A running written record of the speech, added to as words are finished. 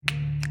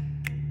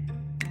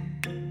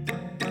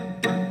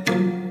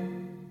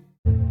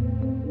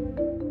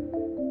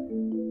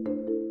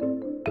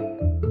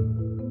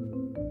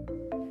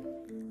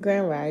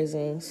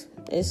risings.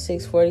 It's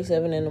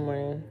 6:47 in the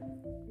morning.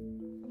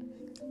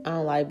 I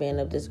don't like being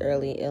up this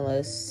early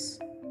unless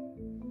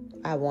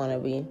I want to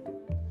be.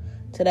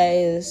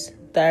 Today is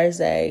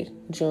Thursday,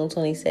 June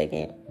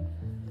 22nd.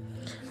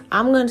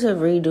 I'm going to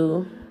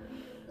redo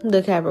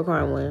the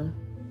Capricorn one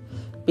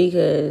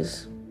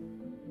because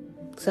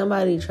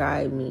somebody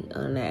tried me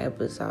on that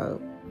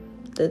episode.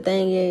 The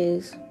thing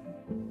is,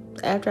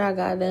 after I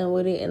got done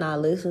with it and I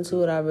listened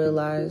to it, I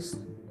realized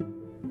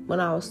when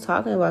I was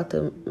talking about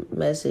the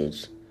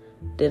message,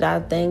 did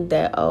I think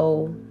that,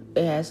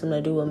 it has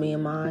something to do with me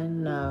and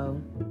mine?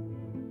 No.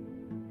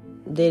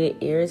 Did it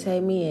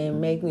irritate me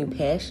and make me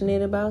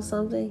passionate about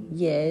something?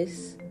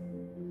 Yes.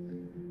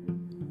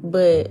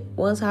 But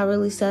once I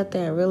really sat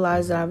there and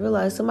realized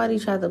somebody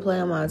tried to play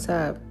on my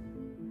top.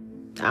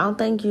 I don't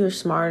think you're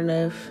smart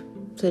enough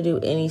to do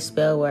any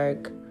spell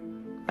work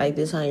like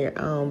this on your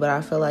own, but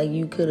I feel like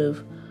you could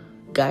have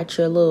got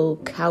your little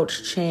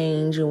couch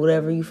change and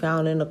whatever you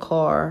found in the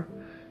car,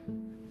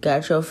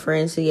 got your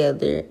friends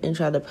together and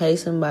tried to pay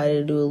somebody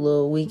to do a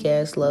little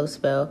weak-ass love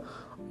spell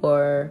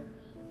or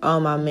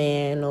on my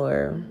man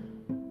or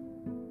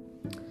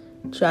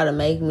try to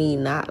make me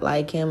not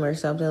like him or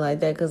something like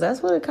that, because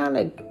that's what it kind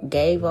of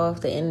gave off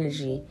the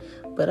energy.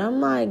 But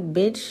I'm like,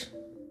 bitch,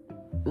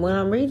 when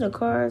I'm reading the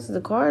cards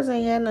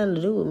ain't had nothing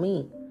to do with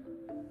me.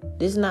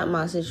 This is not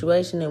my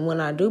situation. And when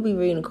I do be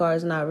reading the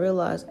cards and I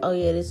realize,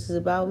 this is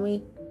about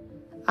me,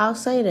 I'll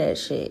say that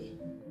shit.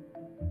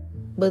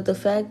 But the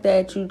fact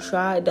that you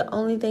tried, the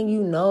only thing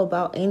you know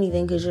about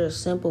anything, because you're a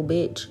simple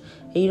bitch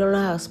and you don't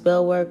know how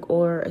spell work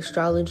or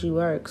astrology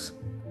works,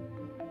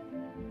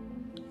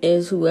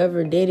 is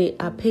whoever did it,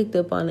 I picked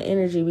up on the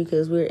energy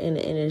because we're in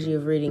the energy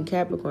of reading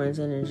Capricorn's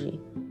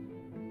energy.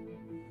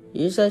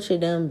 You're such a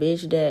dumb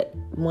bitch that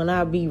when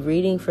I be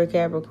reading for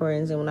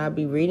Capricorns and when I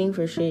be reading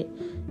for shit,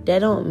 that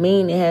don't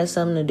mean it has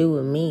something to do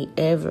with me,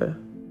 ever.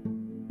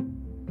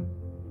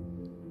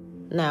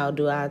 Now,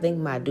 do I think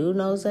my dude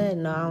knows that?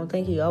 No, I don't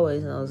think he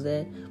always knows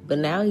that. But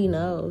now he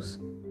knows.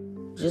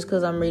 Just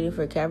because I'm reading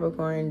for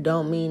Capricorn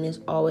don't mean it's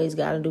always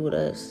got to do with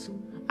us.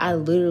 I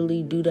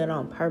literally do that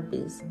on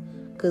purpose.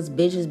 Because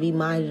bitches be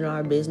minding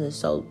our business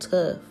so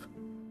tough.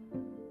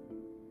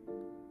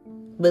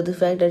 But the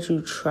fact that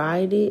you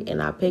tried it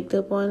and I picked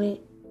up on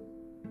it,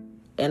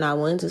 and I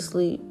went to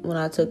sleep when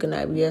I took a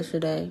nap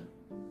yesterday,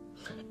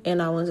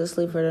 and I went to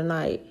sleep for the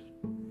night,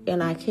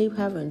 and I keep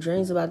having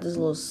dreams about this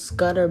little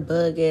scutter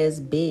bug ass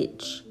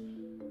bitch,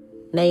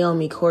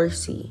 Naomi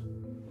Corsi.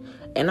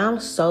 And I'm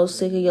so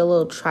sick of your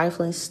little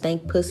trifling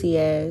stank pussy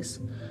ass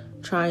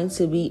trying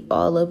to be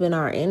all up in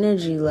our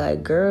energy.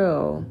 Like,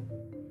 girl,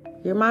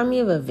 you remind me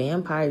of a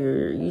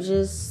vampire. You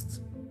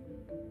just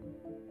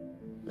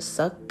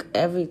suck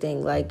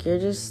everything. Like, you're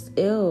just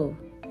ill.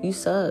 You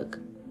suck,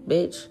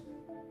 bitch.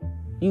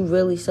 You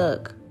really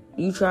suck.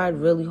 You tried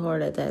really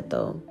hard at that,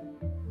 though.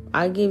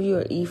 I give you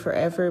an E for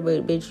effort,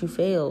 but bitch, you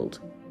failed.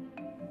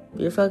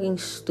 You're fucking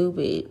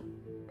stupid.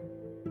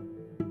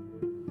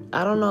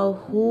 I don't know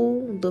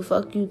who the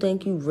fuck you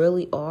think you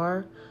really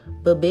are,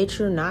 but bitch,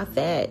 you're not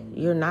that.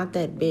 You're not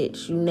that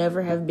bitch. You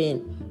never have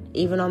been.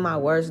 Even on my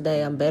worst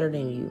day, I'm better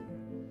than you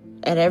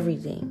at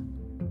everything.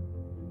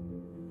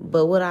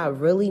 But what I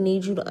really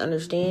need you to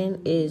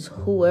understand is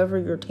whoever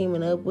you're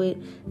teaming up with,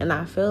 and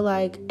I feel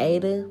like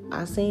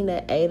I seen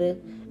that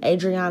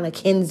Adriana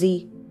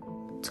Kinsey,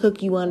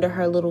 took you under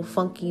her little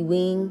funky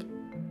wing.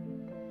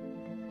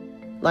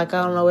 Like,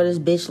 I don't know where this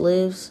bitch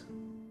lives.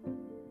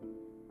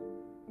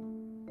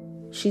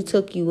 She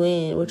took you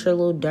in with your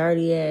little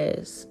dirty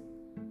ass.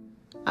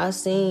 I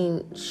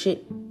seen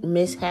shit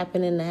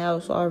mishappen in the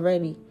house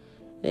already.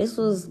 This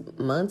was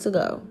months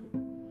ago.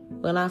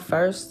 When I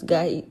first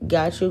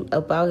got you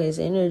about his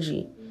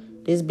energy,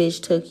 this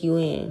bitch took you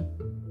in.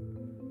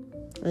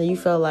 And you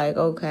felt like,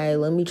 okay,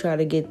 let me try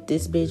to get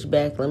this bitch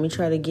back. Let me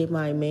try to get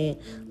my man.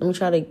 Let me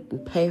try to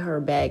pay her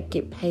back,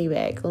 get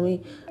payback.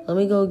 Let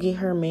me go get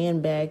her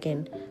man back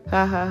and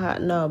ha.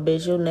 No,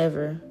 bitch, you'll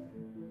never.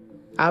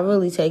 I'll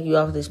really take you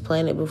off this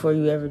planet before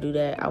you ever do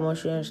that. I want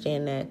you to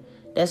understand that.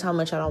 That's how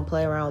much I don't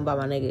play around by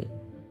my nigga.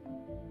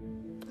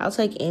 I'll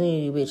take any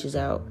of you bitches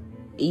out.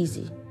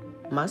 Easy.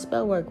 My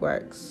spell work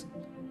works.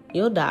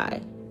 You'll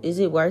die. Is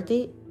it worth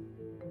it?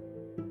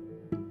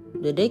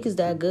 The dick is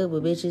that good,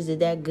 but bitch, is it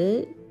that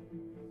good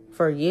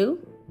for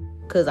you?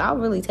 Because I'll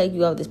really take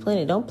you off this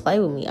planet. Don't play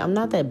with me. I'm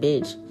not that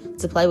bitch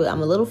to play with.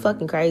 I'm a little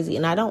fucking crazy,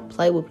 and I don't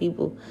play with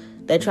people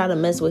that try to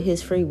mess with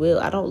his free will.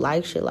 I don't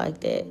like shit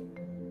like that.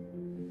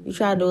 You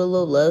try to do a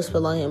little love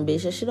spell on him,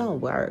 bitch, that shit don't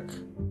work.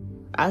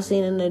 I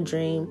seen it in a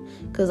dream,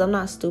 because I'm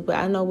not stupid.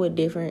 I know what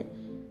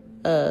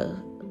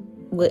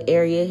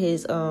area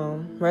his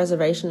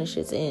reservation and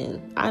shit's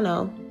in. I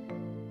know.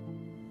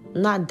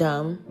 I'm not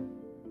dumb.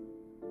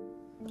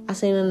 I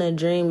seen in a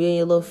dream you and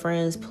your little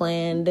friends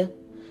planned. I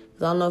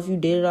don't know if you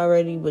did it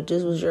already, but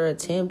this was your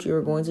attempt. You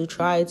were going to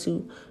try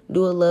to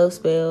do a love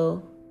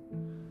spell.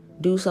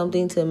 Do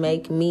something to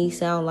make me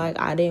sound like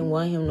I didn't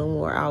want him no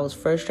more. I was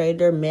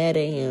frustrated or mad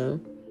at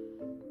him.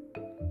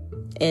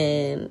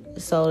 And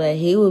so that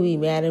he would be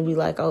mad and be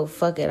like, oh,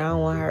 fuck it, I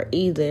don't want her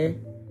either.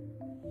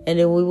 And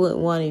then we wouldn't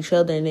want each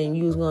other, and then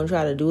you was going to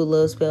try to do a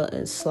little spell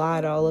and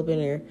slide all up in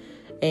there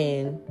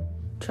and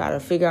try to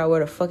figure out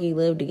where the fuck he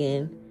lived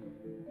again.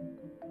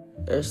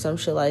 Or some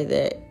shit like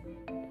that.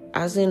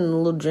 I seen in a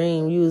little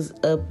dream you was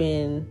up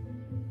in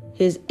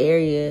his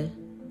area,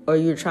 or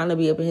you're trying to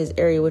be up in his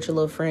area with your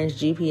little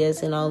friends,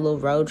 GPS and on a little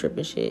road trip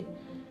and shit.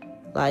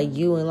 Like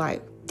you and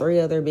like 3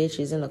 other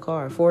bitches in the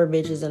car, 4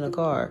 bitches in the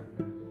car.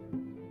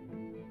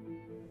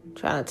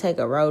 Trying to take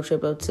a road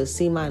trip up to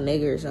see my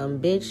nigga or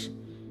something. Bitch,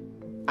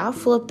 I'll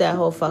flip that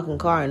whole fucking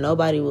car and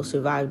nobody will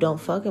survive. Don't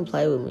fucking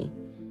play with me.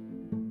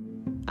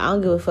 I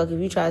don't give a fuck if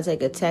you try to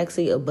take a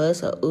taxi, a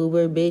bus, a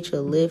Uber, bitch, a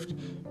Lyft.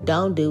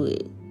 Don't do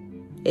it.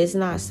 It's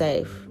not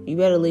safe. You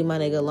better leave my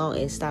nigga alone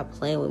and stop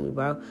playing with me,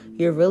 bro.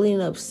 You're really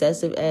an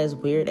obsessive ass,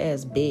 weird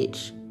ass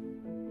bitch.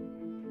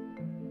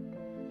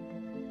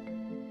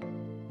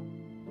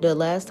 The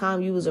last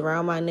time you was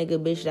around my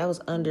nigga, bitch, that was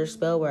under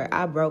spell where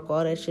I broke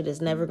all that shit. It's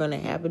never gonna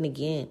happen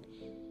again.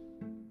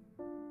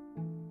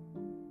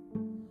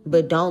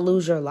 But don't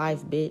lose your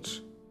life,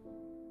 bitch.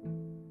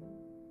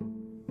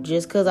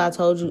 Just because I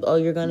told you, oh,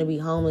 you're gonna be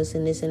homeless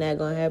and this and that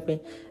gonna happen,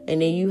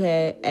 and then you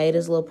had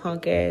Ada's little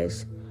punk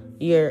ass,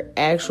 your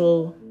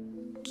actual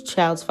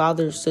child's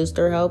father's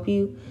sister help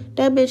you,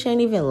 that bitch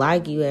ain't even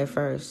like you at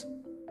first.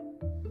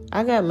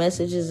 I got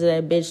messages of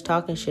that bitch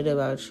talking shit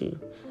about you.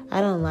 I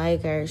don't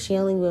like her. She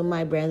only with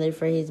my brother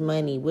for his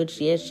money,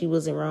 which, yes, she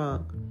wasn't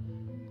wrong.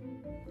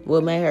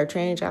 What made her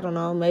change? I don't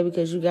know. Maybe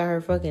because you got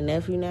her fucking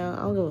nephew now.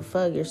 I don't give a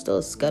fuck. You're still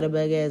a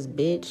scuttlebutt ass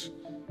bitch.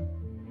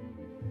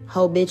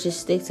 Whole bitches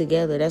stick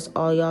together. That's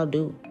all y'all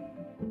do.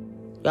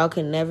 Y'all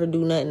can never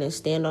do nothing and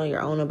stand on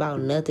your own about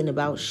nothing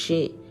about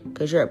shit.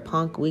 Because you're a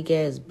punk, weak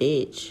ass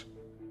bitch.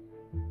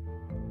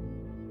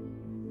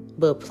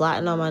 But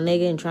plotting on my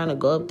nigga and trying to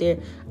go up there,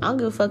 I don't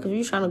give a fuck if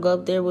you trying to go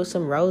up there with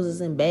some roses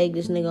and beg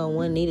this nigga on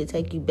one knee to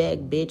take you back,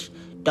 bitch.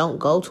 Don't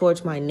go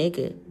towards my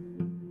nigga.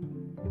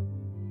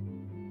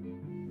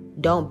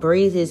 Don't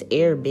breathe his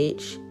air,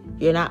 bitch.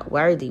 You're not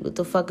worthy. What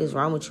the fuck is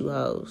wrong with you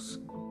hoes?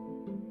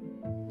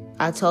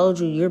 I told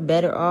you, you're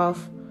better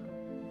off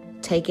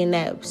taking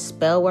that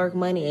spell work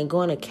money and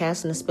going to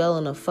casting a spell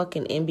on a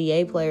fucking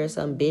NBA player or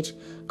something, bitch.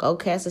 Go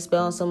cast a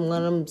spell on some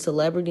one of them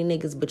celebrity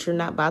niggas, but you're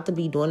not about to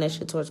be doing that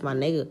shit towards my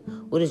nigga.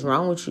 What is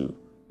wrong with you?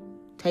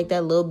 Take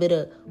that little bit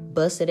of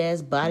busted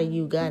ass body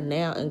you got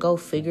now and go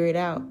figure it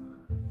out.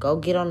 Go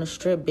get on the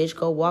strip, bitch.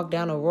 Go walk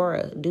down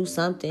Aurora. Do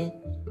something.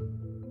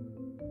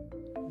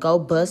 Go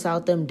bust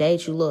out them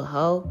dates, you little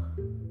hoe.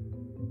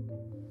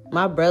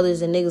 My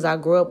brothers and niggas I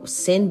grew up with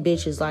send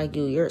bitches like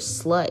you. You're a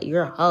slut.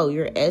 You're a hoe.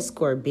 You're an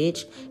escort,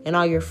 bitch. And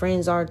all your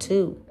friends are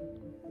too.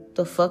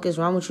 The fuck is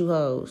wrong with you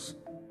hoes?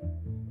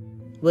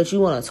 But you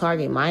want to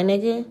target my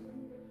nigga?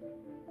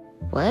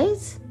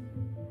 What?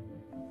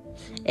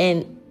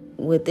 And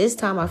with this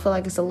time, I feel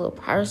like it's a little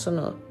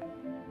personal.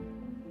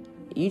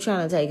 You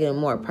trying to take it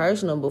more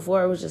personal.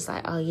 Before it was just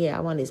like, oh yeah,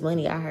 I want this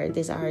money. I heard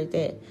this, I heard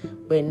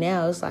that. But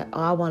now it's like,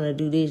 oh, I want to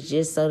do this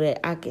just so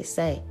that I can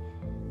say,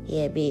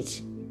 yeah,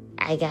 bitch,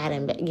 I got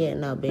him back. Yeah,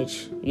 no,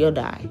 bitch, you'll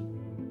die.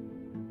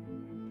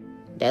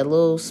 That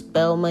little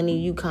spell money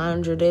you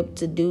conjured up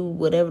to do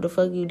whatever the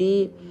fuck you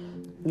did,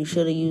 you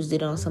should have used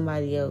it on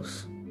somebody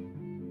else.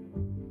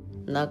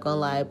 Not gonna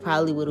lie, it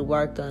probably would have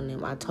worked on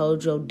them. I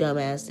told your dumb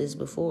ass this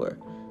before.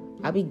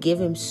 I be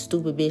giving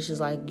stupid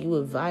bitches like you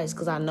advice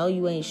because I know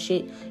you ain't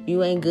shit.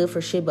 You ain't good for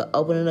shit but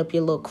opening up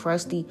your little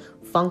crusty,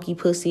 funky,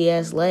 pussy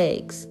ass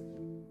legs.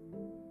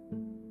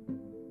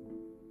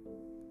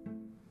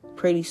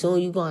 Pretty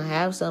soon you gonna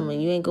have something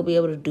and you ain't gonna be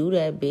able to do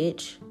that,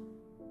 bitch.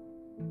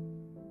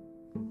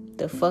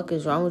 The fuck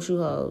is wrong with you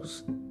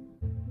hoes?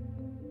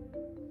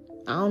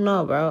 I don't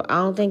know, bro. I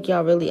don't think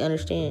y'all really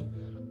understand.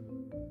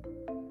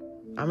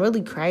 I'm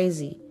really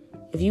crazy.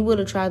 If you would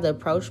have tried to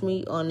approach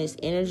me on this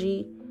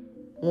energy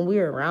when we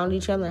were around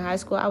each other in high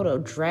school, I would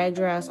have dragged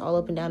your ass all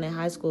up and down in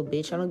high school,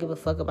 bitch. I don't give a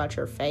fuck about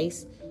your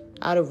face.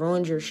 I would have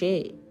ruined your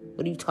shit.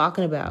 What are you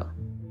talking about?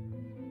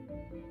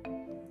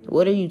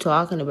 What are you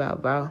talking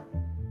about, bro?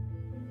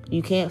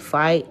 You can't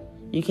fight.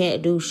 You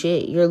can't do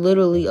shit. You're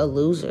literally a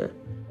loser.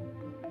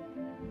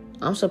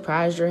 I'm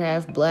surprised you're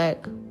half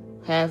black,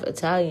 half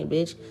Italian,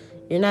 bitch.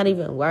 You're not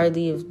even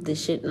worthy of the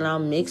shit that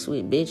I'm mixed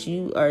with, bitch.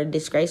 You are a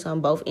disgrace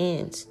on both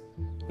ends.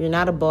 You're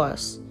not a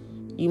boss.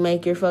 You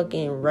make your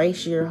fucking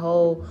race, your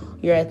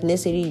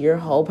ethnicity, your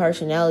whole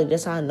personality.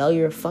 That's how I know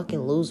you're a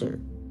fucking loser.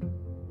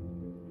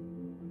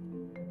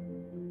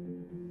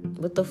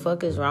 What the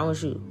fuck is wrong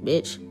with you,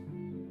 bitch?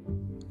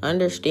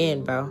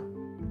 Understand, bro.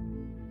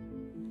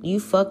 You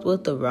fucked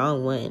with the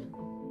wrong one.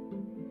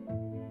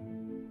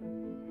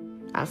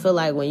 I feel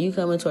like when you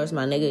coming towards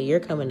my nigga, you're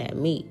coming at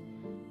me.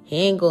 He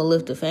ain't gonna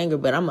lift a finger,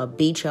 but I'ma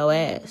beat your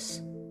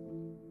ass.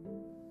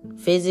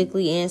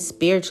 Physically and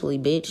spiritually,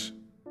 bitch.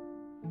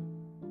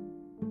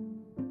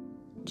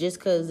 Just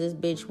because this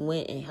bitch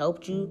went and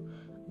helped you,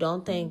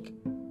 don't think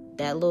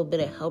that little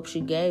bit of help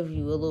she gave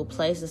you, a little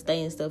place to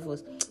stay and stuff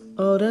was,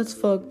 oh, that's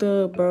fucked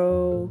up,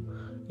 bro.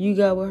 You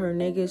got with her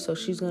nigga, so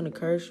she's gonna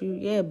curse you?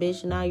 Yeah,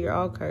 bitch, now you're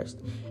all cursed.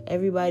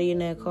 Everybody in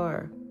that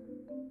car.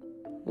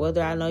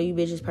 Whether I know you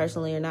bitches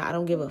personally or not, I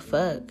don't give a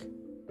fuck.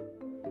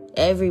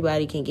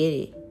 Everybody can get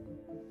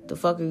it. The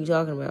fuck are you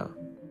talking about?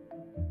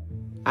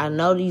 I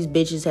know these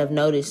bitches have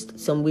noticed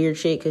some weird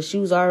shit because she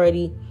was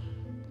already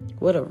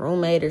with a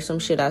roommate or some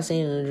shit I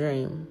seen in a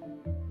dream.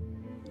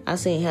 I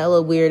seen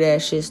hella weird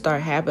ass shit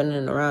start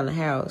happening around the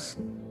house.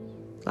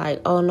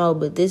 Like, oh no,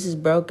 but this is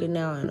broken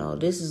now and oh,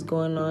 this is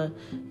going on.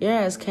 Your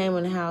ass came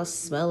in the house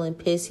smelling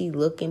pissy,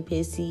 looking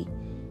pissy.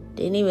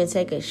 Didn't even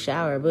take a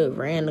shower, but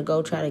ran to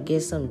go try to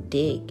get some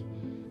dick.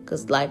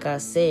 Because like I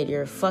said,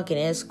 you're a fucking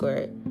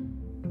escort.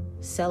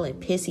 Selling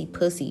pissy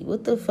pussy.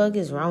 What the fuck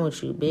is wrong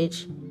with you,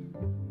 bitch?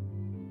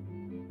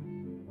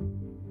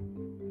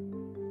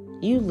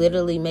 You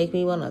literally make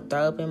me want to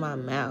throw up in my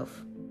mouth.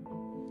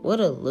 What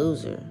a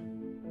loser.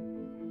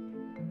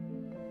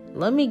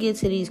 Let me get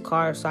to these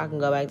cards so I can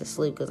go back to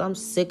sleep, because I'm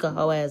sick of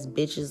hoe-ass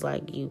bitches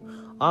like you.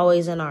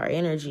 Always in our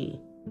energy.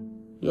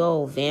 You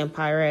old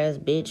vampire-ass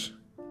bitch.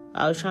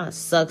 I was trying to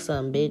suck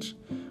something, bitch.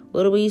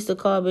 What do we used to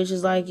call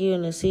bitches like you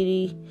in the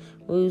city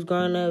when we was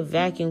growing up?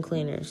 Vacuum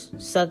cleaners.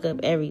 Suck up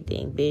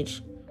everything,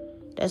 bitch.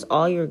 That's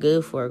all you're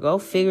good for. Go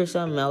figure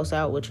something else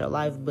out with your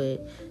life,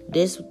 but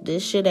this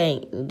shit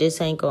ain't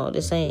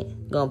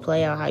gonna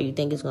play out how you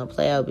think it's gonna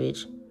play out,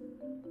 bitch.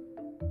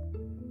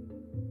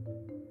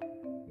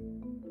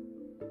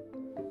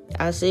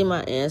 I see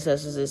my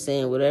ancestors are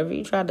saying whatever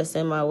you tried to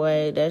send my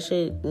way, that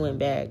shit went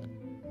back.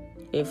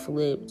 It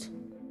flipped.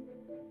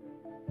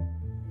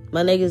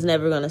 My nigga's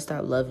never gonna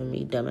stop loving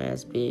me,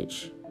 dumbass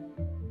bitch.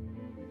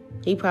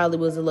 He probably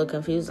was a little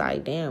confused,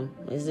 like, damn,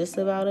 is this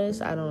about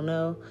us? I don't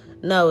know.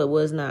 No, it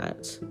was not.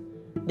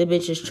 The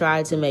bitches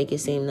tried to make it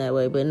seem that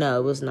way, but no,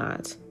 it was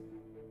not.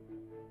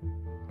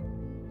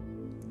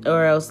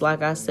 Or else,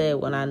 like I said,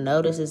 when I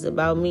notice it's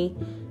about me,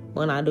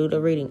 when I do the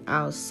reading,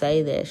 I'll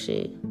say that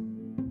shit.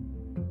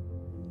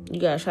 You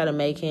gotta try to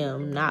make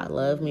him not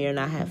love me or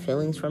not have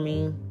feelings for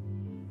me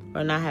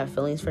or not have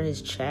feelings for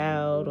his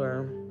child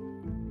or...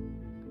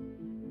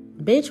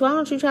 Bitch, why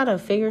don't you try to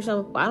figure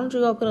something? Why don't you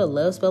go put a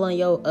love spell on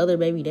your other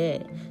baby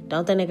dad?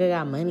 Don't that nigga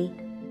got money?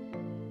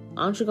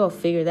 Why don't you go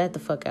figure that the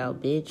fuck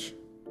out, bitch?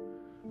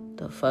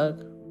 The fuck?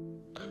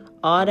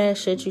 All that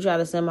shit you try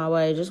to send my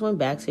way just went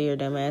back to your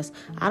dumb ass.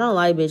 I don't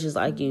like bitches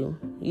like you.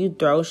 You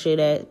throw shit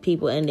at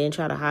people and then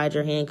try to hide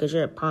your hand because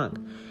you're a punk.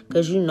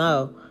 Because you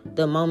know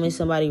the moment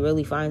somebody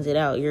really finds it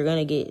out, you're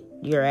going to get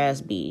your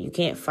ass beat. You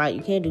can't fight.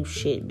 You can't do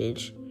shit,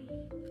 bitch.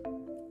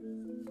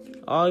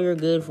 All you're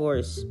good for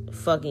is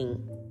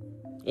fucking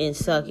and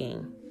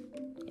sucking.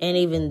 And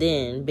even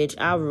then, bitch,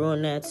 I'll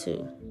ruin that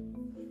too.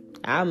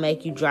 I'll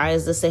make you dry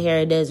as the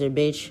Sahara Desert,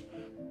 bitch.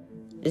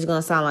 It's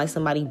gonna sound like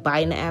somebody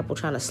biting the apple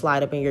trying to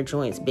slide up in your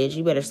joints, bitch.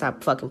 You better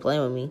stop fucking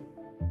playing with me.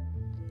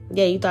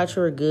 Yeah, you thought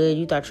you were good.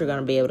 You thought you were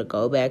gonna be able to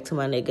go back to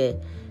my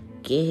nigga,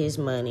 get his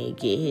money,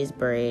 get his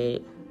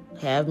bread,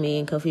 have me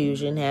in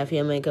confusion, have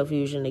him in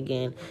confusion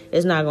again.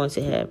 It's not going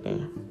to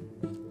happen.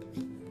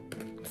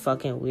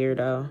 Fucking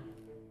weirdo.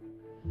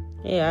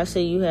 Yeah, I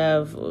see you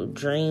have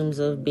dreams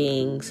of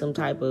being some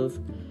type of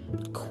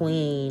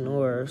queen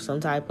or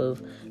some type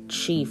of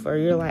chief, or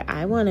you're like,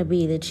 I want to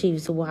be the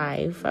chief's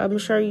wife. I'm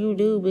sure you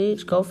do,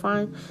 bitch. Go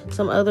find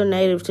some other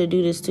native to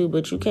do this too,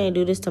 but you can't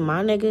do this to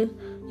my nigga.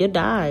 You'll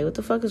die. What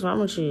the fuck is wrong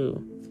with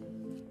you?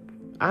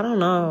 I don't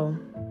know.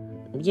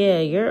 Yeah,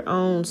 your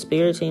own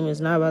spirit team is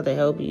not about to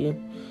help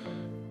you.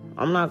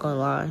 I'm not gonna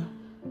lie.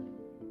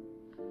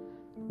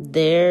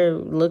 They're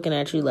looking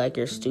at you like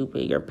you're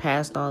stupid. Your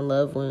passed on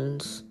loved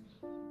ones,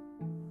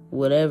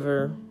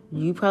 whatever.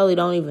 You probably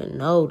don't even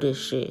know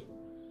this shit.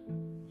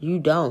 You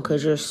don't,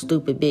 because you're a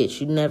stupid bitch.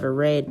 You never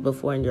read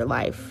before in your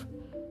life.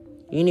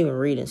 You didn't even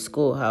read in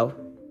school, hoe.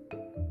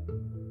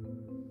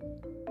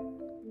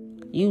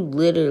 You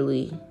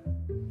literally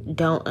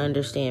don't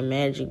understand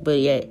magic, but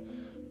yet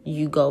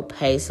you go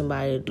pay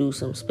somebody to do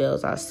some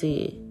spells. I see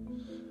it.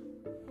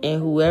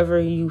 And whoever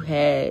you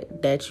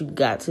had that you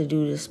got to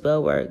do the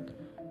spell work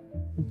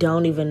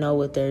don't even know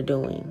what they're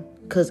doing.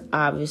 Because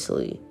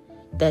obviously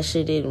that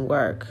shit didn't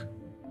work.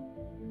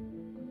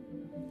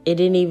 It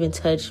didn't even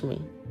touch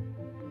me.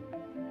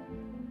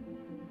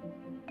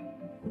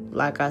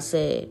 Like I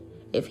said,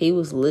 if he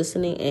was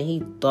listening and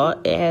he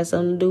thought it had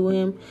something to do with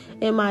him,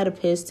 it might have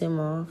pissed him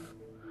off.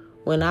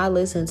 When I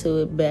listened to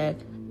it back,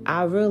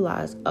 I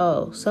realized,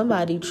 oh,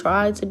 somebody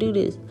tried to do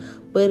this,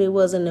 but it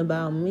wasn't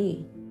about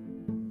me.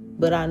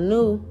 But I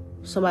knew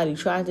somebody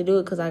tried to do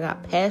it because I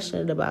got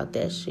passionate about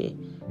that shit.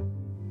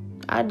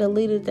 I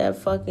deleted that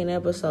fucking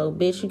episode.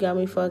 Bitch, you got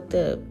me fucked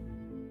up.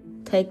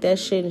 Take that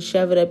shit and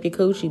shove it up your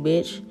coochie,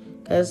 bitch.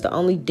 Because it's the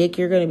only dick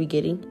you're going to be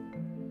getting.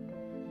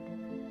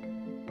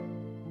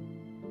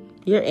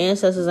 Your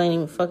ancestors ain't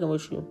even fucking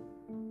with you.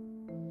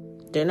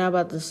 They're not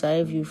about to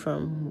save you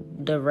from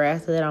the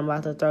wrath that I'm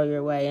about to throw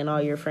your way, and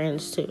all your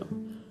friends too.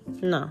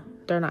 No,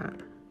 they're not.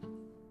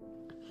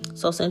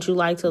 So since you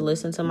like to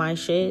listen to my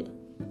shit,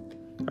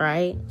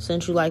 right?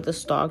 Since you like to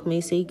stalk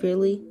me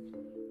secretly,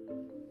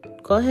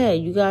 go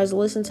ahead. You guys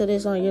listen to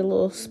this on your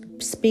little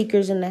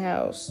speakers in the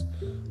house.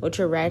 With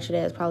your ratchet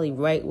ass probably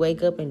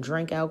wake up and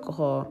drink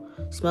alcohol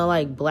Smell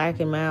like black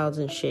and mouths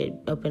and shit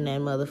up in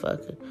that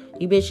motherfucker.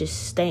 You bitches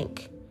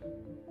stink.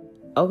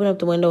 Open up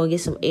the window and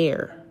get some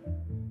air.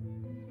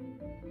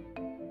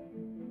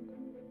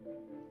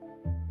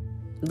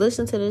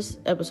 Listen to this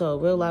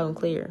episode real loud and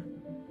clear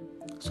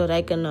so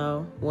they can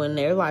know when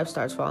their life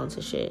starts falling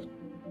to shit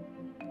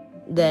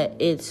that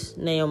it's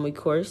Naomi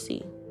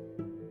Corsi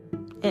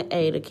and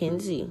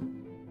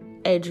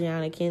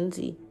Adriana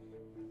Kinsey,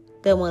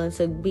 that wanted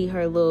to be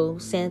her little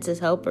Santa's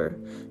helper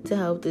to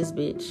help this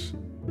bitch.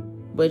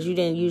 But you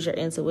didn't use your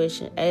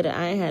intuition. Ada,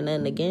 I ain't had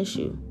nothing against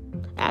you.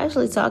 I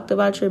actually talked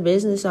about your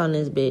business on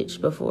this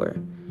bitch before.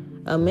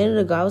 A minute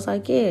ago, I was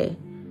like, yeah,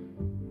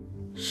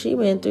 she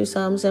went through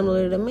something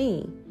similar to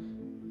me.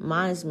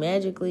 Mine's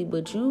magically,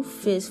 but you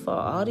fist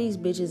fought all these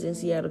bitches in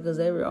Seattle because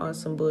they were on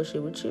some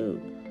bullshit with you.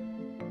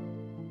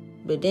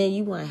 But then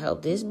you want to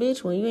help this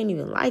bitch when you ain't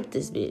even like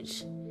this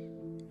bitch.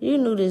 You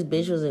knew this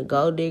bitch was a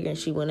gold digger and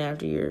she went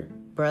after your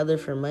brother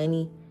for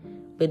money.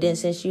 But then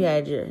since you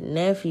had your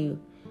nephew,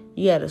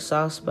 you had a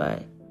soft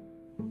spot.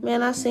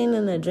 Man, I seen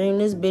in a dream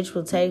this bitch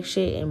will take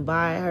shit and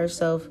buy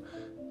herself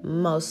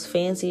most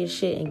fanciest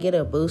shit and get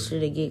a booster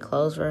to get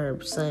clothes for her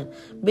son.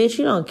 Bitch,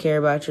 you don't care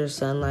about your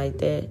son like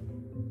that.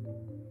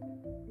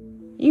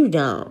 You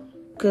don't.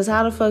 Because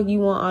how the fuck you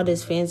want all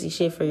this fancy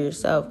shit for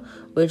yourself,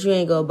 but you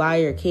ain't go buy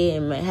your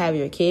kid and have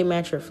your kid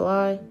match your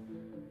fly?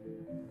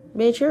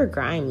 Bitch, you're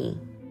grimy.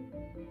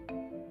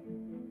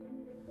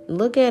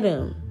 Look at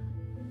him.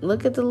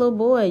 Look at the little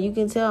boy. You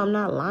can tell I'm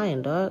not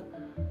lying, dog.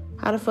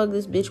 How the fuck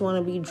this bitch want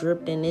to be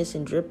dripped in this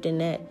and dripped in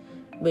that,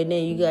 but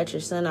then you got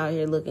your son out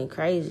here looking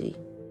crazy?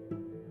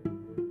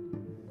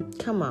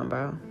 Come on,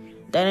 bro.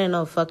 That ain't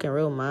no fucking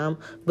real mom,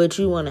 but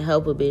you want to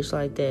help a bitch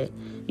like that.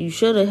 You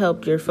should have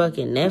helped your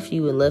fucking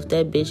nephew and left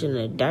that bitch in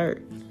the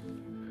dirt.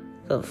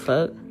 The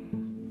fuck?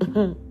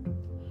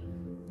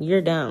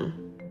 You're dumb.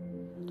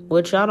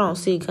 What y'all don't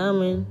see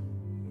coming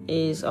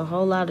is a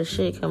whole lot of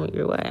shit coming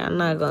your way. I'm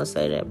not gonna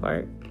say that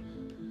part.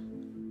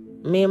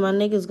 Me and my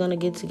niggas gonna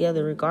get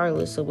together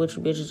regardless of what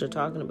you bitches are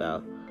talking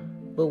about.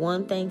 But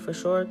one thing for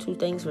sure, two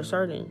things for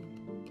certain.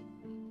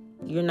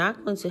 You're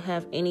not going to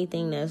have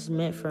anything that's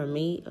meant for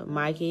me or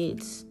my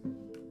kids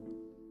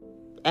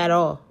at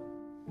all.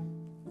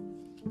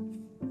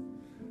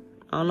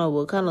 I don't know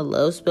what kind of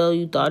love spell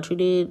you thought you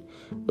did,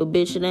 but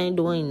bitch, it ain't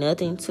doing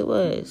nothing to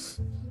us.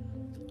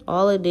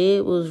 All it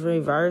did was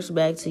reverse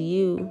back to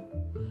you.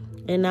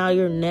 And now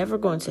you're never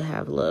going to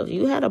have love.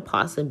 You had a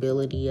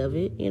possibility of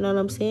it. You know what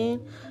I'm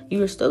saying? You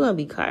were still going to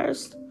be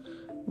cursed.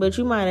 But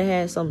you might have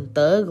had some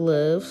thug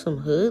love, some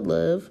hood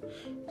love,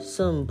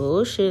 some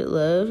bullshit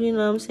love. You know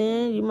what I'm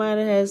saying? You might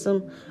have had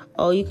some,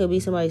 oh, you can be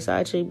somebody's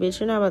side chick. Bitch,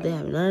 you're not about to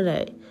have none of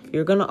that.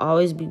 You're going to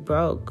always be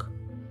broke.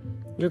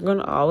 You're going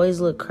to always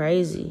look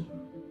crazy.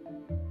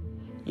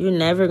 You're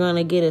never going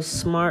to get a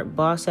smart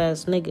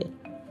boss-ass nigga.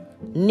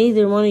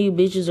 Neither one of you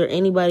bitches or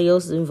anybody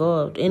else is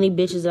involved. Any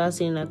bitches that I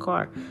see in that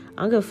car.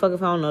 I don't give a fuck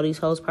if I don't know these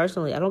hoes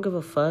personally. I don't give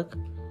a fuck.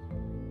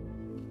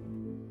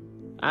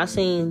 I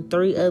seen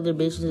 3 other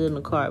bitches in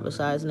the car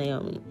besides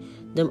Naomi.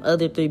 Them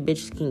other 3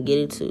 bitches can get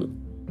it too.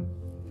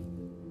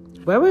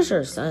 Where was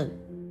your son?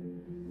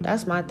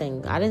 That's my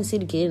thing. I didn't see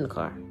the kid in the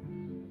car.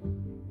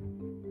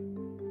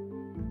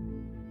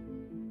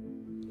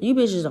 You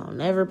bitches don't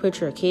never put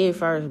your kid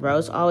first, bro.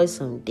 It's always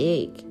some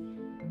dick.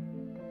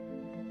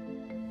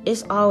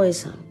 It's always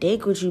some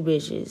dick with you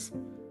bitches.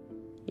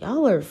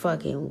 Y'all are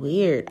fucking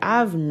weird.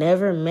 I've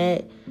never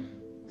met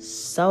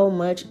so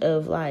much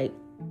of, like,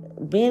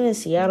 being in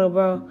Seattle,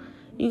 bro.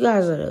 You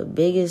guys are the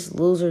biggest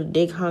loser,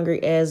 dick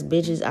hungry ass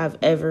bitches I've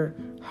ever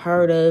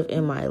heard of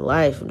in my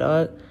life,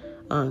 dog.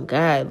 On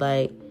God,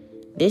 like,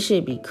 this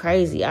shit be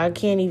crazy. I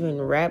can't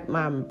even wrap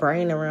my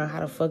brain around how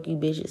the fuck you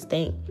bitches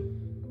think.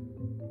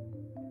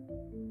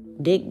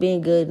 Dick being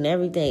good and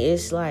everything.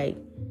 It's like,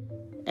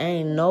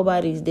 ain't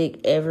nobody's dick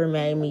ever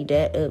made me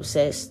that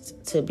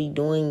obsessed to be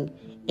doing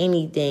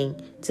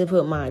anything to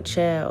put my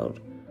child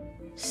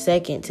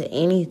second to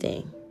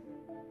anything.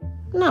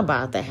 I'm not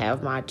about to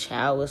have my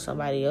child with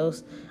somebody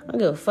else. I don't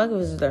give a fuck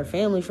if it's their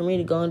family for me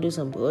to go and do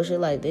some bullshit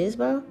like this,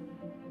 bro.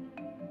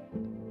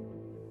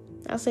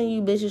 I seen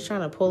you bitches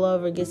trying to pull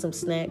over, get some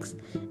snacks,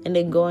 and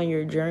then go on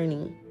your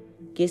journey.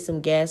 Get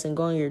some gas and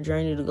go on your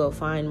journey to go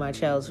find my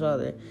child's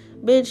father.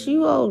 Bitch,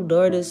 you old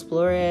Dora the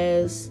Explorer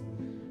ass.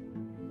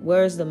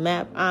 Where's the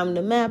map? I'm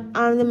the map.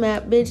 I'm the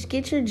map. Bitch,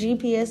 get your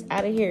GPS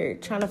out of here.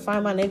 Trying to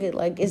find my nigga.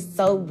 Like, it's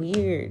so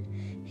weird.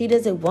 He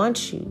doesn't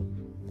want you.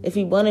 If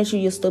he wanted you,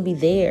 you'll still be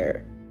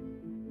there.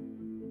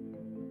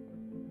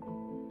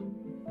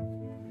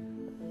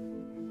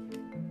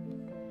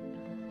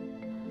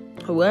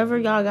 Whoever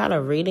y'all got a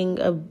reading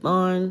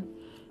on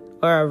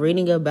or a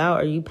reading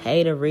about, or you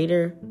paid a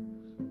reader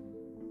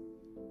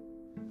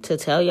to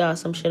tell y'all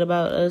some shit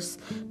about us,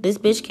 this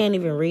bitch can't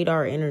even read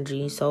our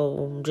energy.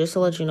 So just to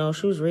let you know,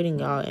 she was reading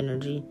y'all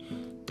energy,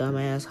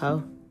 dumbass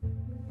hoe.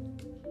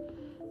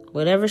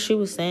 Whatever she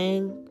was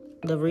saying,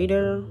 the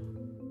reader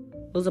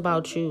was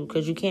about you,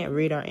 because you can't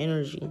read our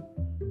energy.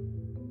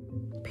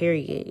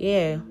 Period.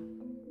 Yeah.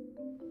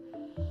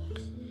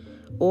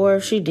 Or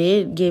if she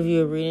did give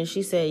you a reading,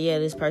 she said, yeah,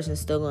 this person's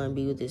still going to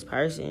be with this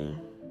person.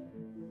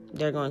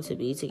 They're going to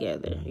be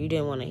together. You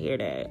didn't want to hear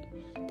that.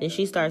 Then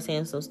she started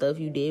saying some stuff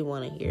you did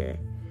want to hear.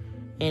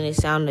 And it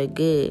sounded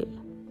good.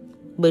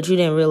 But you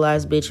didn't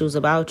realize, bitch, it was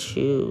about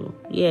you.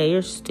 Yeah,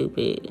 you're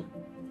stupid.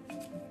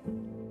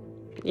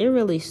 You're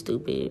really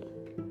stupid.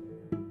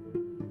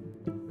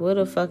 What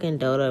a fucking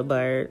dodo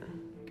bird.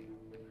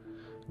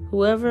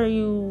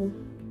 Whoever's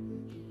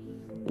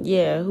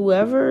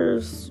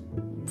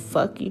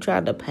fuck you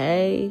tried to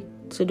pay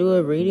to do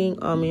a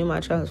reading on me and my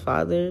child's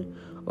father,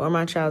 or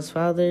my child's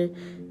father,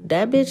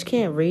 that bitch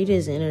can't read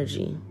his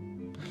energy.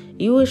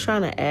 You was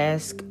trying to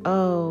ask,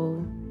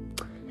 oh,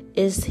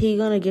 is he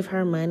gonna give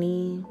her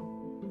money?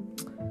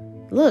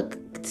 Look,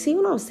 see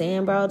what I'm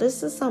saying, bro?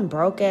 This is some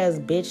broke ass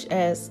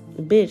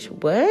bitch.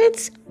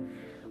 What?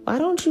 Why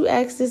don't you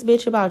ask this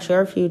bitch about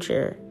your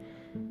future?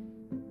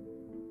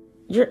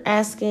 You're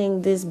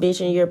asking this bitch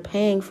and you're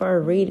paying for a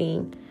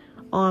reading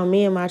on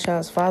me and my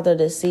child's father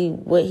to see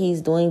what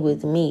he's doing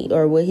with me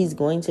or what he's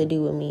going to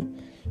do with me.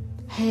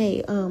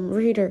 Hey,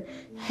 reader,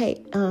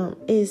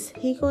 is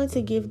he going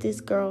to give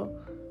this girl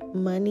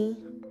money?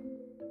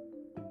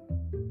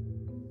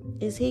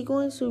 Is he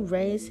going to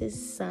raise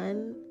his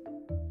son?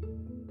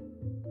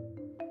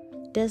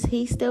 Does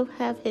he still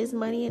have his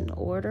money in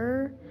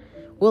order?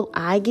 Will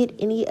I get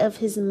any of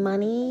his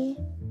money?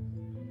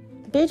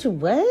 Bitch,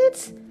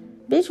 what?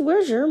 Bitch,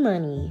 where's your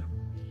money?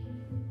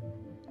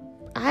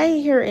 I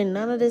ain't hear in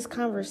none of this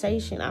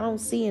conversation. I don't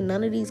see in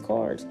none of these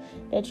cards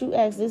that you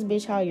asked this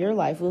bitch how your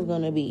life was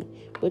gonna be.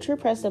 But you're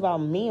pressed about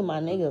me and my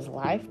nigga's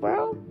life,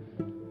 bro?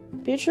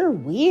 Bitch, you're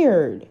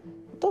weird.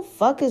 What the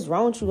fuck is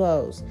wrong with you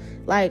hoes?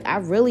 Like, I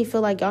really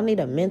feel like y'all need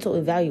a mental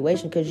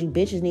evaluation because you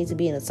bitches need to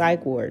be in a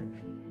psych ward.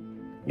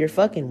 You're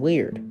fucking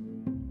weird.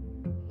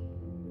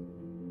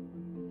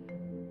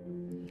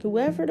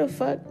 Whoever the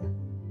fuck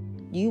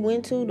you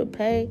went to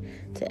pay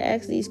to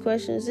ask these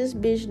questions, this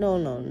bitch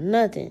don't know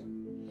nothing.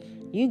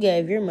 You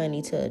gave your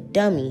money to a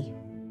dummy.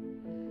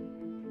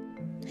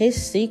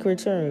 His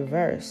secrets are in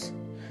reverse.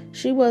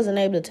 She wasn't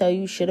able to tell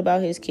you shit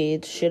about his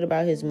kids, shit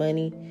about his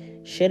money,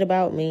 shit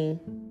about me.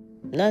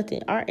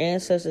 Nothing. Our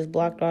ancestors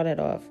blocked all that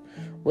off.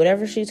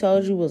 Whatever she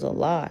told you was a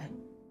lie.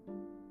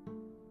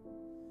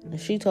 And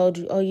she told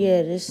you, oh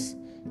yeah, this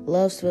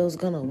love spell's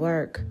gonna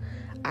work.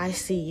 I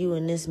see you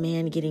and this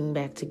man getting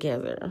back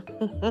together.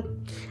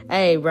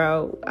 Hey,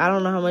 bro, I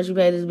don't know how much you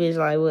paid this bitch.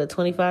 Like, what,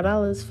 $25,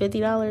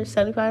 $50,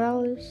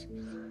 $75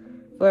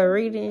 for a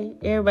reading?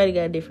 Everybody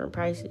got different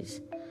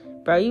prices.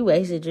 Bro, you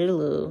wasted your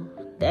little...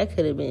 That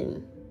could have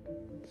been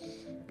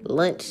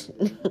lunch.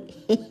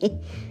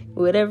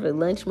 Whatever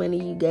lunch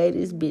money you gave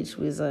this bitch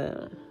was...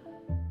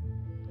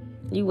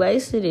 You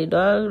wasted it,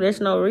 dog. There's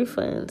no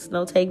refunds,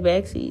 no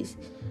take-backsies.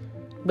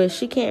 But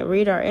she can't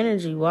read our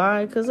energy.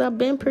 Why? Because I've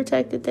been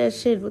protected that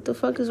shit. What the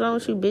fuck is wrong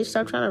with you, bitch?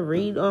 Stop trying to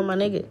read on my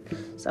nigga.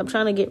 Stop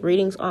trying to get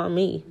readings on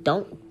me.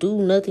 Don't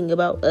do nothing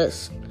about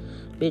us.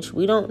 Bitch,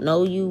 we don't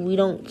know you. We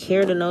don't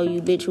care to know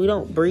you, bitch. We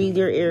don't breathe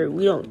your air.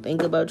 We don't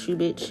think about you,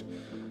 bitch.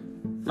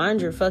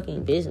 Mind your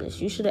fucking business.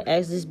 You should have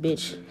asked this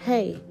bitch,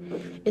 hey,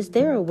 is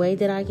there a way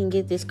that I can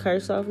get this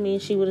curse off me?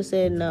 And she would have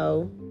said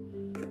no.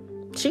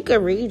 She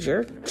could read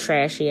your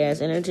trashy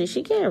ass energy.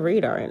 She can't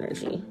read our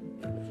energy.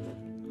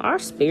 Our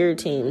spirit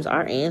teams,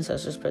 our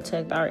ancestors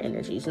protect our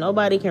energies.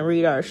 Nobody can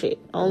read our shit.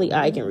 Only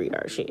I can read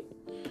our shit.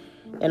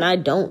 And I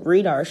don't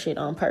read our shit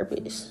on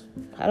purpose.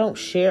 I don't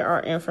share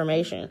our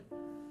information.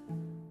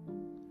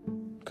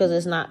 Because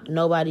it's not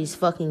nobody's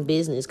fucking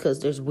business.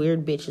 Because there's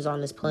weird bitches on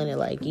this planet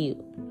like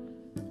you.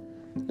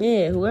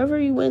 Yeah, whoever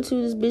you went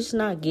to, this bitch is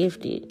not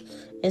gifted.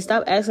 And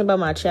stop asking about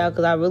my child.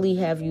 Because I really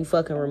have you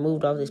fucking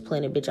removed off this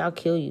planet, bitch. I'll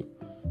kill you.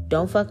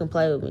 Don't fucking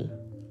play with me.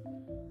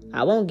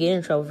 I won't get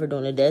in trouble for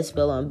doing a death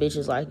spell on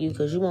bitches like you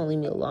because you won't leave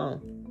me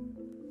alone.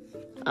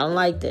 I don't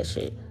like that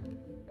shit.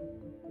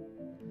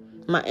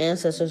 My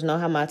ancestors know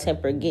how my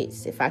temper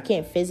gets. If I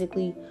can't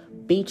physically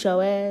beat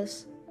your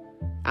ass,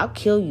 I'll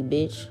kill you,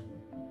 bitch.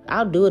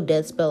 I'll do a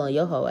death spell on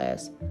your whole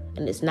ass.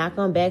 And it's not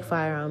going to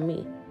backfire on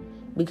me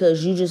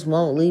because you just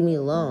won't leave me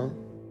alone.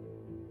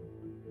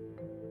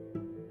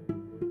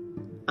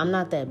 I'm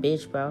not that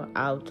bitch, bro.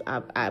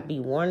 I'll be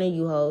warning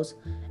you hoes,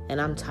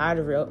 and I'm tired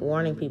of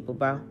warning people,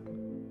 bro.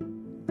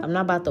 I'm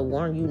not about to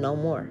warn you no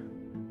more.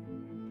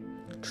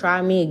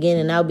 Try me again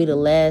and that'll be the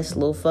last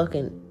little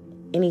fucking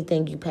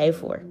anything you pay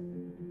for.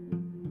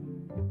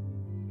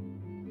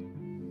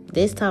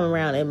 This time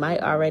around, it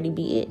might already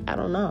be it. I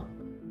don't know.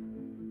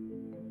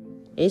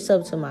 It's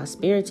up to my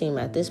spirit team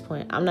at this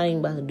point. I'm not even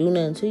about to do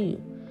nothing to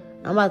you.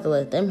 I'm about to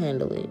let them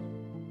handle it.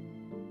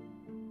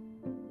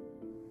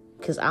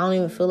 Because I don't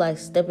even feel like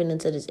stepping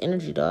into this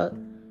energy, dog.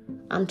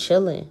 I'm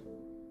chilling.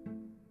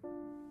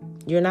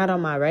 You're not on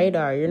my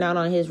radar. You're not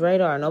on his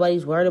radar.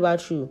 Nobody's worried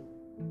about you.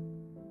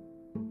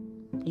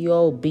 You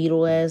old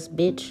beetle ass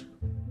bitch.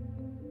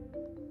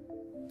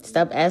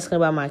 Stop asking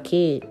about my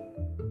kid.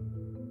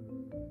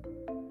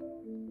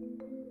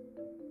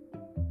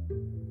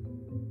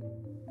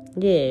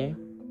 Yeah.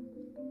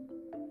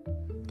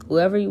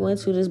 Whoever you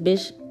went to, this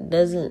bitch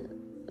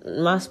doesn't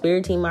My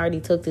spirit team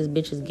already took this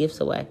bitch's gifts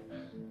away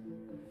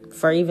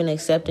for even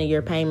accepting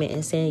your payment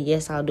and saying,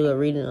 yes, I'll do a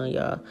reading on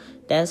y'all.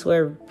 That's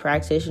where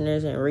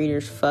practitioners and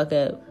readers fuck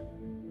up.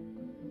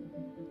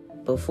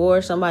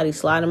 Before somebody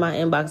slide in my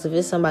inbox, if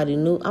it's somebody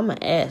new, I'm going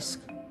to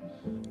ask.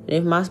 And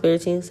if my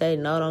spirit team say,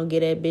 no, don't get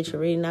that bitch a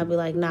reading, I'll be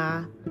like,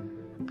 nah,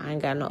 I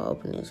ain't got no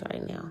openings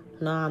right now.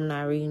 No, I'm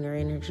not reading her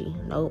energy.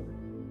 Nope.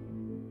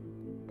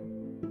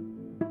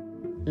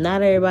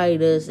 Not everybody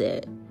does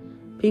that.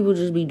 People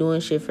just be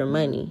doing shit for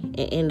money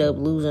and end up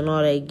losing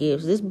all their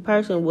gifts. This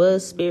person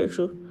was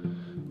spiritual.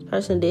 This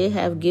person did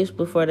have gifts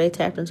before they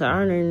tapped into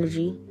our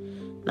energy.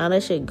 Now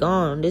that shit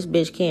gone. This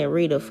bitch can't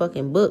read a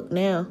fucking book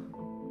now.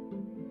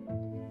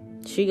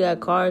 She got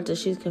cards that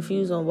she's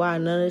confused on why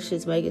none of this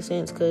shit's making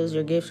sense because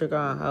your gifts are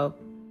gone, ho.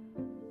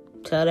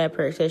 Tell that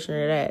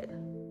practitioner that.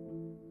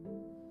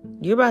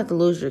 You're about to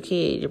lose your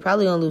kid. You're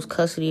probably going to lose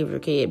custody of your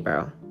kid,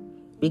 bro.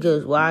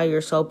 Because why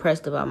you're so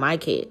pressed about my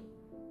kid?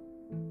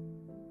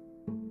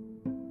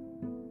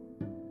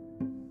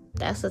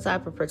 That's the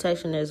type of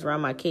protection that's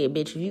around my kid.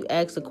 Bitch, if you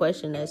ask a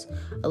question that's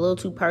a little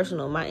too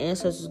personal, my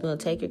ancestors going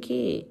to take your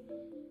kid.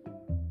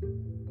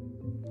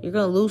 You're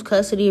going to lose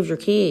custody of your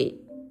kid.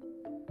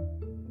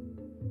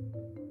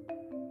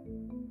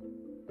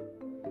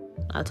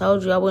 I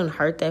told you I wouldn't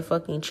hurt that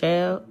fucking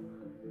child.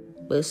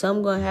 But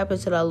something going to happen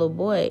to that little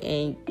boy.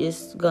 And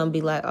it's going to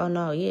be like, oh,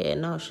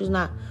 no, she's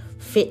not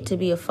fit to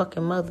be a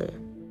fucking mother.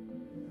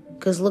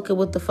 Because look at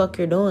what the fuck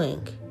you're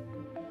doing.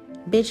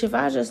 Bitch, if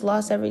I just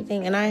lost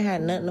everything and I ain't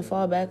had nothing to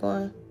fall back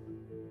on,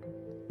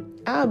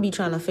 I'll be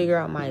trying to figure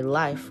out my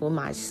life with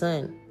my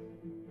son.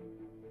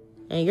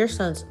 And your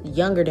son's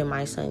younger than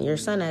my son. Your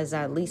son is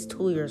at least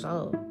 2 years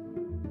old.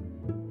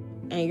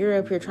 And you're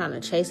up here trying to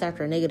chase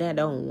after a nigga that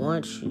don't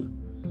want you.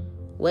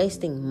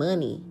 Wasting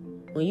money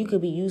when you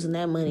could be using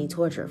that money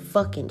towards your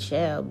fucking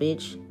child,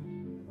 bitch.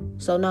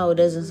 So no, it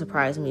doesn't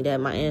surprise me that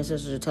my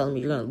ancestors are telling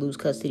me you're going to lose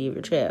custody of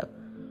your child.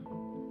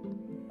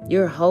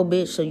 You're a hoe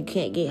bitch, so you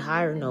can't get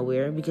hired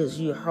nowhere because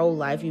your whole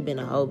life you've been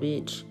a hoe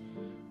bitch.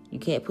 You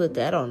can't put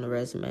that on the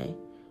resume.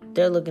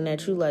 They're looking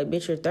at you like,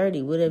 bitch, you're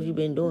 30. What have you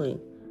been doing?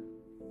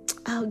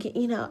 Oh,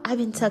 I've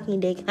been tucking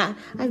dick.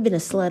 I've been a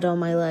slut all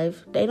my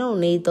life. They don't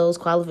need those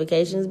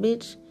qualifications,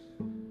 bitch.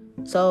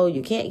 So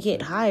you can't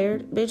get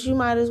hired. Bitch, you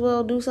might as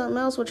well do something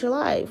else with your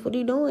life. What are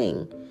you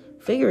doing?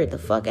 Figure it the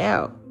fuck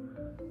out.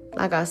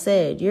 Like I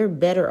said, you're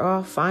better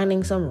off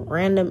finding some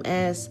random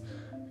ass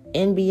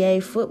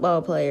NBA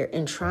football player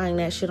and trying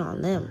that shit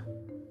on them.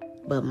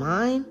 But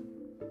mine,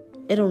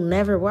 it'll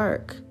never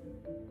work.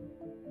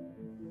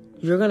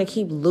 You're going to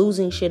keep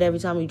losing shit every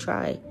time you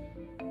try.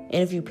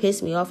 And if you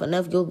piss me off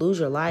enough, you'll lose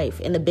your life.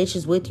 And the bitch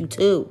is with you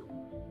too.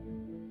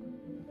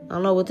 I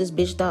don't know what this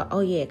bitch thought.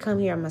 Oh yeah, come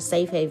here, I'm a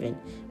safe haven.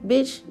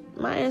 Bitch,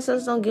 my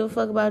ancestors don't give a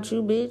fuck about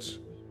you, bitch.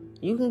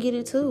 You can get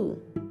it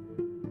too.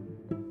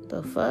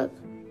 The fuck?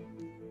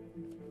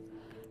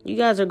 You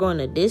guys are going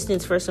the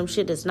distance for some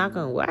shit that's not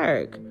gonna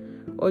work.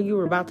 Or you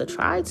were about to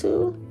try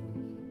to.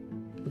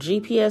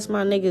 GPS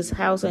my nigga's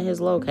house and his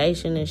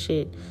location and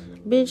shit.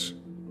 Bitch,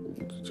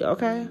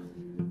 okay.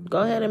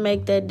 Go ahead and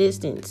make that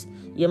distance.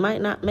 You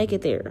might not make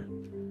it there.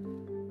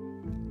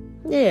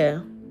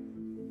 Yeah.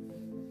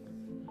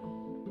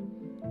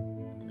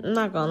 I'm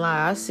not gonna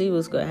lie. I see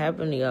what's gonna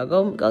happen to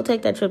y'all. Go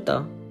take that trip,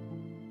 though.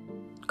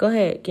 Go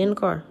ahead. Get in the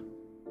car.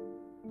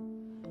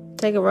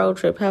 Take a road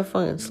trip. Have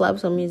fun. Slap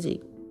some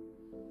music.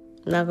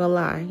 Not gonna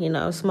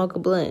lie. Smoke a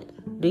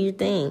blunt. Do your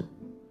thing.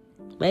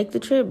 Make the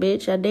trip,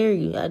 bitch. I dare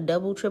you. I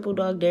double, triple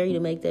dog dare you to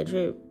make that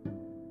trip.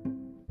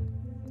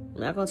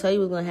 I'm not gonna tell you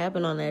what's gonna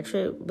happen on that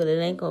trip, but it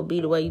ain't gonna be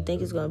the way you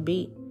think it's gonna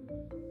be.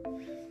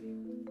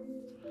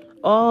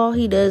 All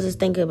he does is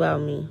think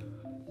about me.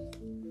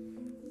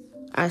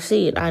 I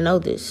see it. I know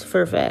this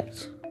for a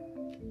fact.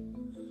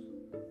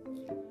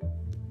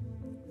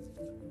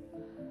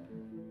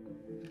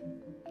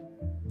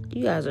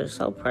 You guys are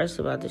so pressed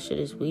about this shit.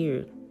 It's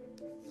weird.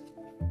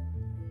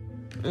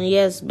 And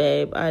yes,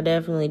 babe, I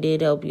definitely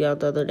did help you out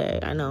the other day.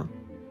 I know.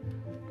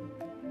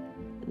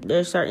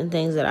 There's certain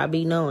things that I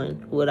be knowing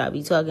what I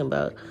be talking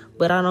about.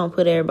 But I don't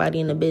put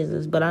everybody in the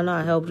business. But I know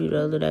I helped you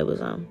the other day with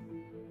something.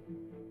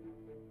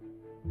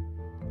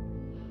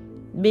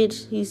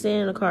 Bitch, he's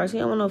sitting in the car. He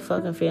don't want no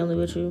fucking family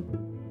with you.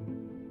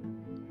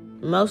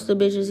 Most of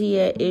the bitches he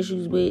had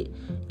issues with,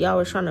 y'all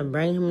was trying to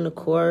bring him to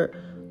court,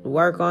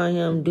 work on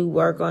him, do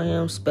work on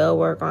him, spell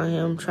work on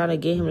him, try to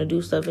get him to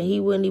do stuff, and he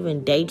wouldn't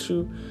even date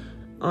you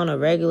on a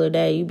regular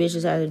day. You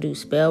bitches had to do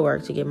spell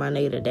work to get my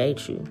nigga to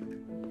date you.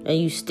 And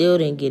you still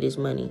didn't get his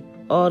money.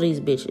 All these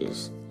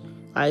bitches.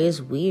 Like,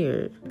 it's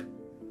weird.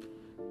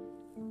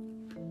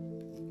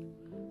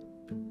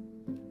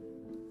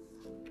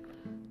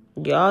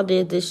 Y'all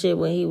did this shit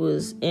when he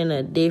was in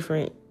a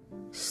different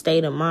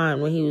state of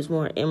mind, when he was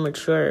more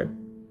immature,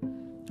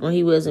 when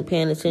he wasn't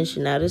paying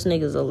attention. Now this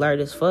nigga's alert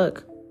as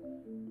fuck.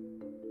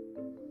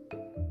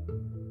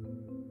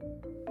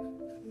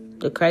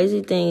 The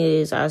crazy thing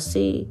is, I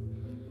see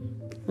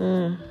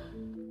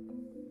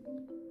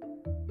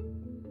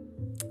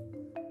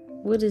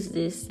what is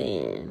this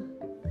saying?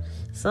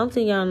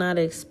 Something y'all not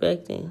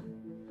expecting.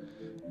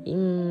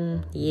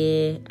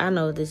 Yeah, I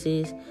know what this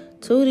is.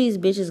 Two of these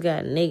bitches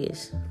got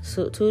niggas.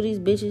 So two of these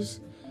bitches,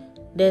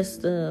 that's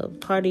the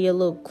part of your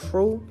little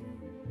crew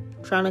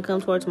trying to come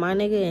towards my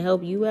nigga and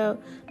help you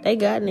out. They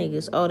got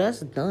niggas. Oh,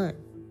 that's done.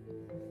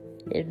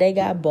 If they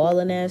got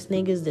balling ass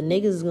niggas, the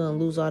niggas is gonna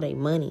lose all their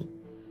money.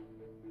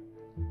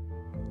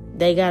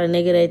 They got a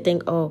nigga they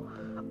think, oh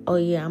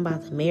yeah, I'm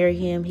about to marry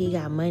him. He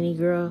got money,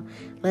 girl.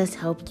 Let's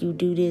help you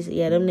do this.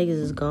 Yeah, them niggas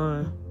is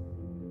gone.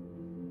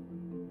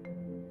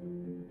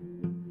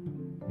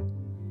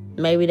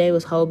 Maybe they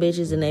was whole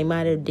bitches and they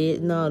might have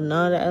did. No,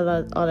 none of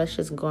that, all that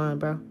shit's gone,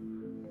 bro.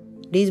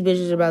 These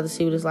bitches are about to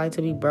see what it's like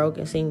to be broke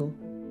and single.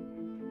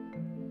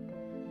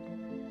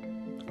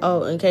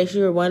 Oh, in case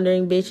you were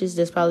wondering, bitches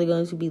that's probably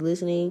going to be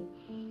listening,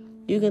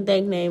 you can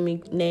thank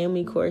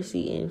Naomi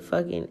Corsi and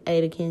fucking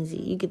Ada Kinsey.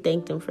 You can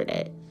thank them for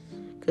that.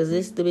 Because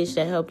this is the bitch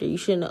that helped her. You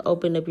shouldn't have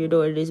opened up your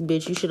door to this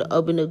bitch. You should have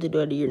opened up the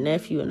door to your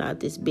nephew and not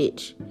this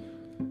bitch.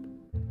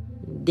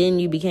 Then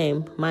you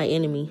became my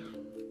enemy.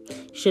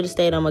 You should have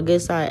stayed on my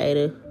good side,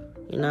 Ada.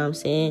 You know what I'm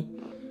saying?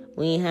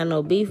 We ain't had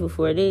no beef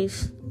before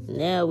this.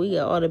 Now we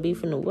got all the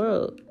beef in the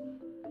world.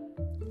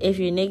 If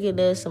your nigga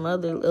does some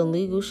other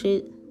illegal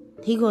shit,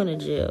 he going to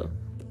jail.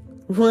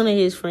 One of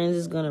his friends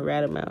is going to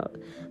rat him out.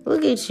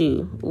 Look at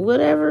you.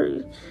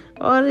 Whatever.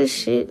 All this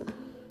shit.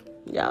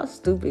 Y'all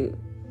stupid.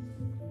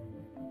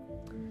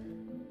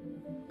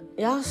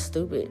 Y'all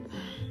stupid.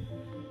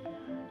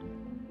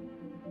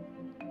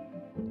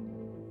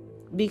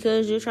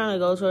 Because you're trying to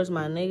go towards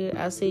my nigga,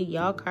 I see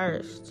y'all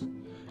cursed.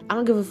 I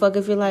don't give a fuck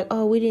if you're like,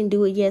 oh, we didn't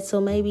do it yet, so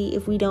maybe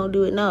if we don't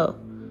do it, no.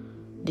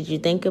 Did you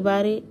think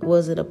about it?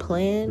 Was it a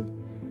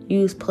plan? You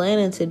was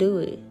planning to do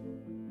it.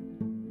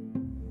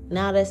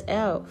 Now that's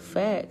out.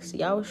 Facts.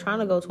 Y'all was trying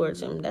to go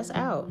towards him. That's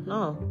out.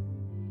 No.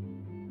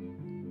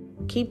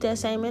 Keep that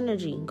same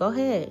energy. Go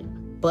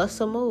ahead. Bust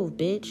a move,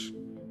 bitch.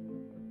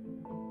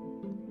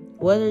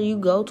 Whether you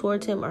go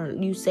towards him or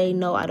you say,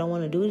 no, I don't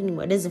want to do it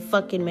anymore, it doesn't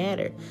fucking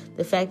matter.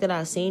 The fact that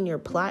I've seen your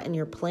plot and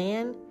your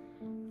plan,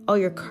 oh,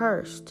 you're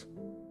cursed.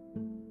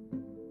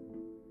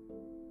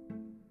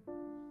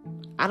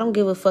 I don't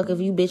give a fuck if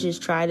you bitches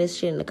try this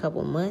shit in a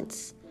couple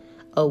months,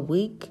 a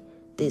week,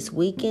 this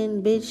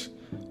weekend, bitch.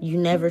 You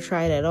never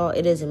tried at all.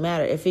 It doesn't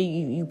matter. If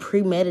you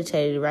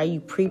premeditated, right? You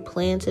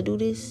pre-planned to do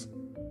this.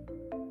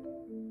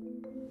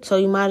 So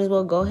you might as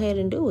well go ahead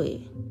and do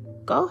it.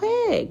 Go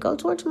ahead. Go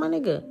towards my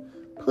nigga.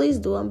 Please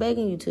do. I'm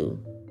begging you to.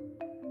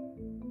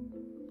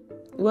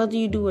 Whether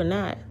you do or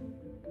not.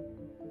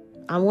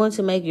 I want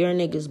to make your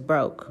niggas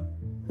broke.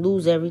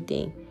 Lose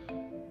everything.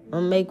 I'm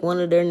gonna make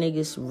one of their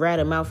niggas rat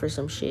them out for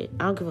some shit.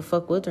 I don't give a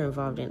fuck what they're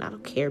involved in. I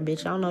don't care,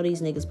 bitch. I don't know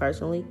these niggas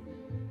personally.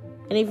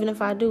 And even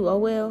if I do, oh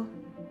well.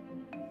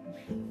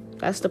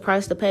 That's the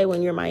price to pay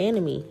when you're my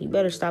enemy. You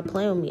better stop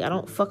playing with me. I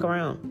don't fuck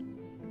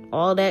around.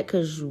 All that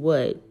cause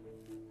what?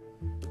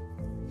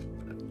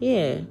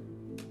 Yeah.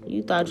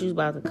 You thought you was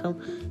about to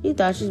come. You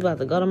thought you was about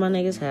to go to my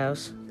nigga's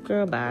house.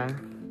 Girl, bye.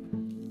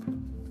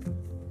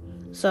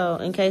 So,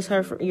 in case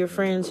your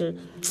friends are,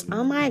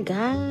 oh my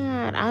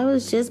God, I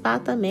was just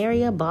about to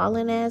marry a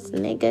ballin' ass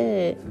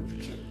nigga.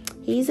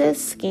 He's a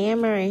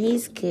scammer and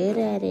he's good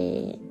at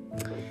it.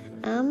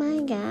 Oh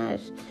my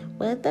gosh,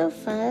 what the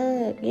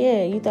fuck?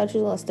 Yeah, you thought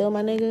you was gonna steal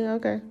my nigga?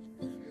 Okay.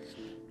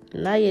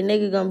 Now your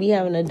nigga gonna be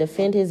having to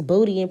defend his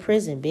booty in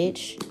prison,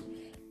 bitch.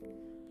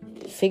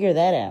 Figure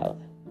that out.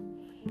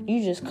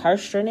 You just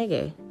cursed your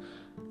nigga.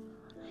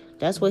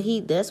 That's what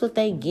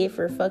they get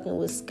for fucking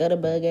with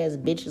scutterbug ass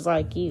bitches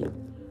like you.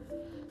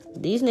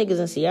 These niggas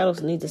in Seattle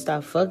need to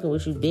stop fucking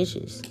with you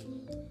bitches.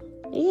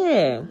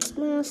 Yeah,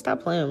 man,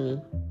 stop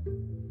playing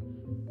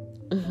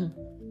with me.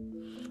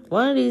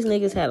 One of these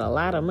niggas had a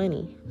lot of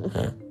money.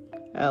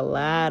 A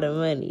lot of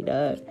money,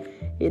 dog.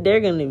 They're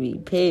gonna be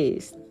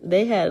pissed.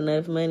 They had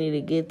enough money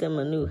to get them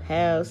a new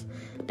house.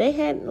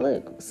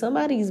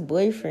 Somebody's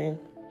boyfriend,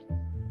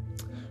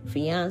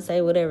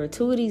 fiance, whatever.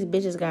 Two of these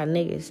bitches got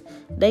niggas.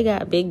 They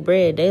got big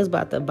bread. They was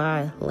about to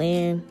buy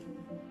land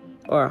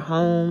or a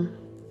home.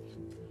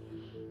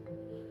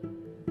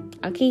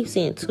 I keep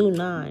seeing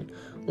 2-9.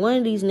 One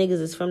of these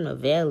niggas is from the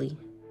valley.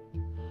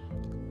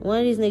 One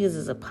of these niggas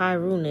is a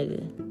Pyru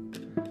nigga.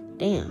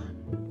 Damn.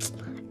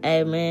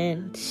 Hey,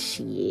 man.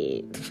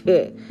 Shit.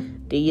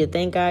 Do you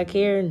think I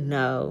care?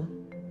 No.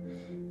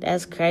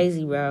 That's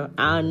crazy, bro.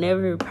 I'll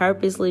never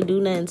purposely do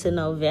nothing to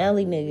no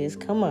valley niggas.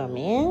 Come on,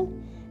 man.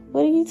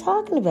 What are you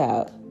talking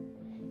about?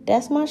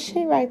 That's my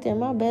shit right there.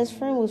 My best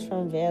friend was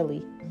from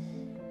Valley.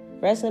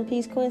 Rest in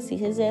peace, Quincy.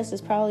 His ass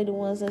is probably the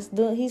one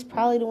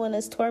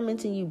that's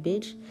tormenting you,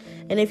 bitch.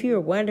 And if you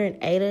were wondering,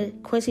 Ada,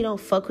 Quincy don't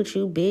fuck with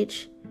you,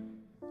 bitch.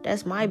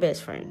 That's my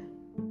best friend.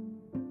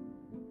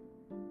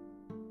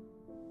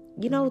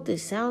 You know what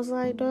this sounds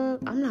like,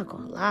 dog? I'm not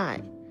gonna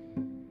lie.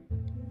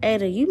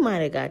 Ada, you might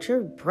have got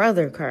your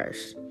brother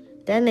cursed.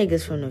 That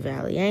nigga's from the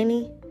Valley, ain't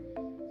he?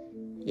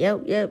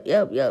 Yep.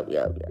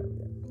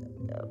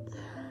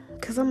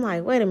 Because I'm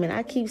like, wait a minute.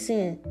 I keep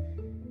saying,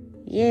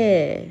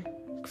 yeah,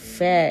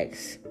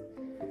 facts.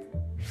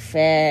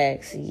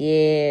 Facts.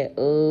 Yeah.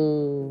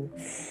 Ooh.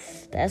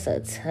 That's a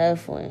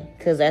tough one.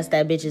 Because that's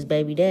that bitch's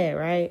baby dad,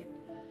 right?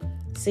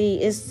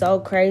 See, it's so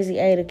crazy,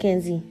 Ada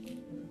Kenzie.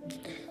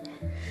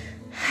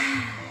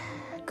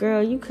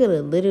 Girl, you could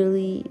have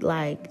literally,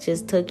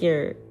 just took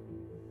your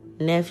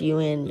nephew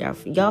and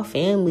y'all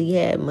family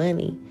had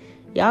money.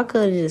 Y'all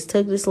could have just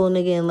took this little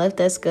nigga and left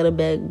that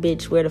scuttlebutt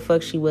bitch where the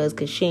fuck she was,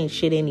 because she ain't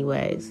shit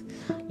anyways.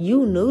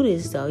 You knew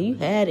this, though. You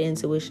had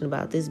intuition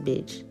about this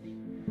bitch.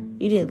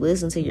 You didn't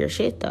listen to your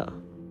shit, though.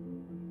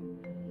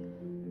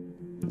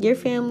 Your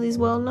family's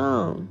well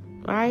known,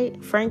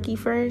 right? Frankie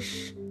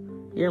Fresh,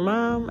 your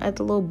mom at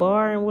the little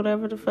bar and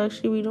whatever the fuck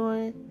she be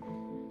doing.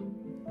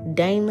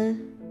 Dana.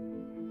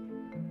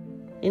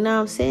 You know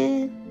what I'm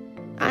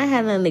saying? I ain't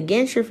had nothing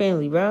against your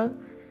family, bro.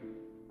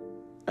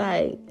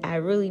 I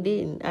really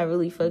didn't. I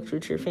really fucked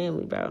with your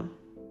family, bro.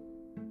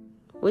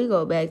 We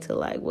go back to,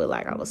 I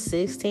was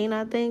 16,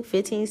 I think.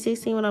 15,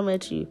 16 when I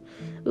met you.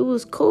 It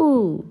was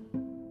cool.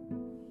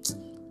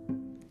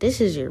 This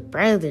is your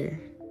brother.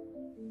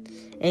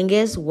 And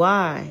guess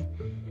why?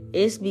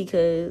 It's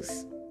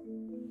because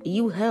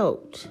you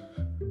helped.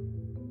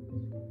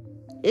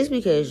 It's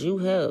because you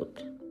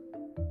helped.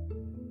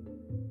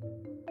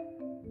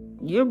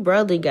 Your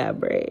brother got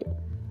bread.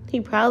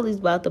 He probably's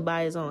about to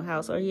buy his own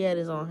house, or he had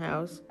his own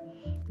house.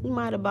 He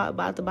might have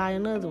about to buy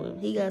another one.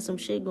 He got some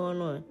shit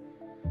going on.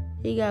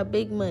 He got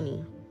big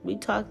money. We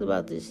talked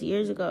about this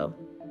years ago.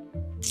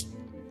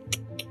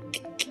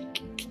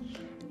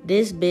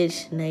 This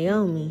bitch,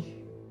 Naomi,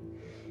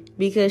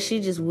 because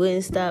she just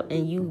wouldn't stop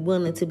and you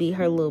wanted to be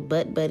her little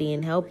butt buddy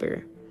and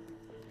helper.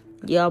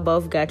 Y'all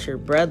both got your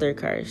brother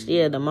cursed.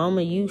 Yeah, the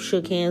moment you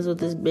shook hands with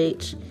this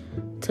bitch,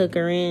 took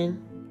her in,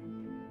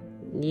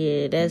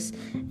 yeah,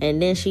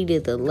 and then she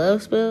did the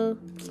love spell.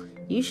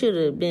 You should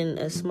have been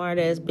a smart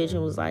ass bitch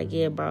and was like,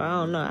 yeah, bro, I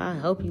don't know, I'll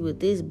help you with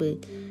this,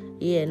 but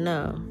yeah,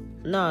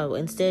 no,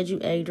 instead you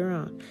egged her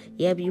on.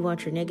 Yep, you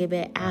want your nigga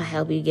back? I'll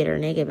help you get her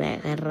nigga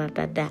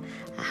back.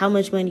 How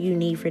much money you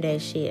need for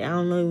that shit? I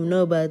don't even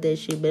know about that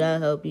shit, but I'll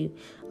help you.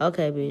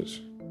 Okay,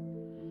 bitch.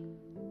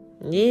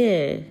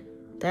 Yeah,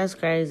 that's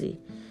crazy.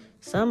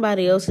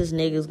 Somebody else's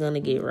nigga's gonna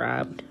get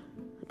robbed.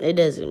 It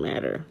doesn't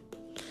matter.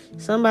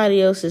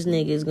 Somebody else's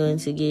nigga is going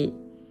to get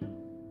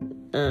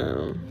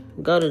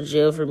go to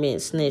jail for being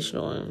snitched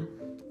on.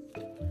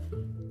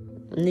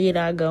 Need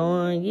I go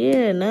on?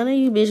 Yeah, none of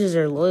you bitches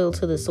are loyal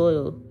to the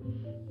soil.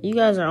 You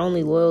guys are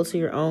only loyal to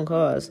your own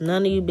cause.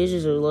 None of you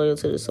bitches are loyal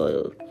to the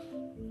soil.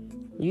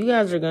 You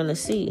guys are gonna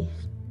see.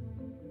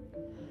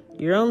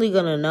 You're only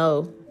gonna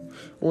know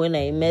when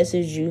they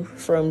message you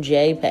from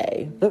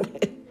JPay.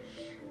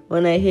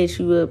 When they hit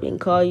you up and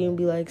call you and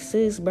be like,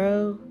 sis,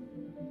 bro,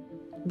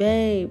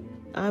 babe,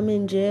 I'm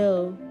in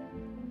jail.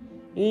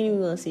 You ain't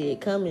even gonna see it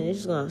coming. It's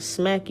just gonna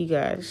smack you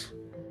guys.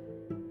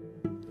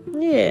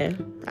 Yeah,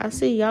 I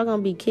see y'all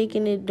gonna be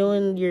kicking it,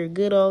 doing your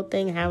good old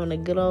thing, having a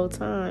good old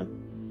time.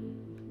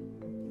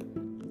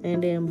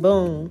 And then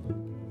boom.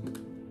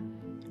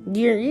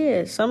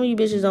 Some of you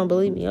bitches don't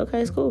believe me.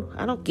 Okay, it's cool.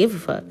 I don't give a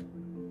fuck.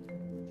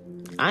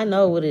 I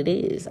know what it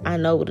is.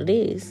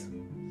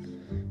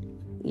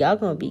 Y'all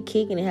gonna be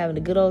kicking and having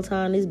a good old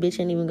time. This bitch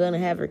ain't even gonna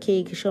have her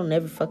kid, because she'll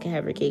never fucking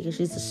have her kid, because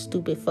she's a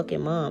stupid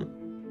fucking mom.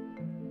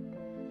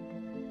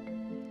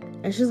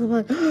 And she's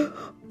gonna be like,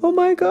 oh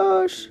my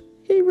gosh,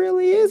 he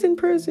really is in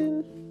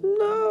prison.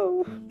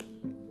 No.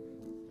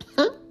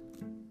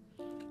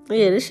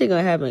 Yeah, this shit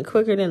gonna happen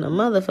quicker than a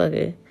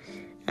motherfucker.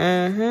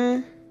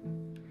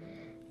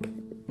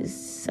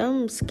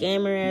 Some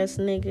scammer ass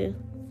nigga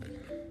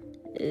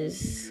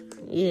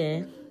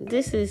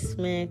this is,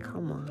 man,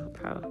 come on,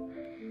 bro.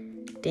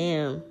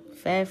 Damn,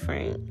 Fat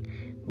Frank.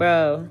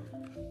 Bro.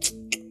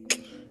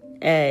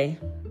 Hey,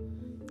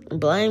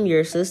 blame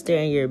your sister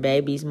and your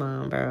baby's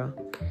mom, bro.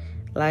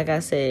 Like I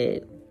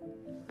said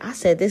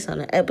this on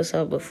an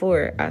episode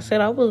before. I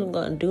said I wasn't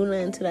gonna do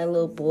nothing to that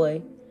little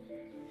boy,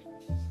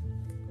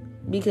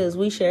 because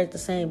we shared the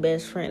same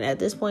best friend. At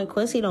this point,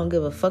 Quincy don't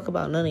give a fuck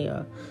about none of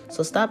y'all.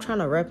 So stop trying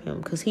to rep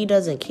him, because he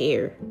doesn't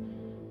care.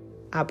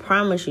 I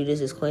promise you this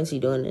is Quincy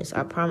doing this.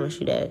 I promise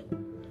you that.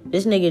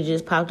 This nigga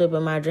just popped up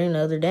in my dream the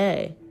other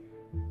day.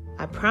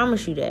 I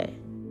promise you that.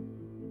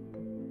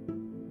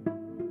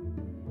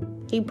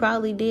 He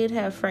probably did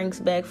have Frank's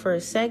back for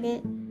a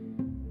second.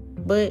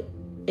 But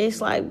it's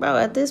like, bro,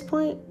 at this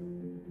point,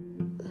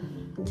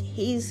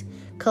 he's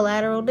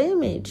collateral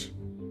damage.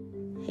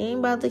 He ain't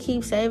about to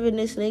keep saving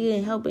this nigga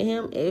and helping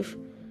him if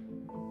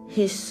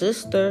his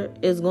sister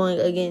is going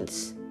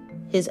against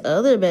his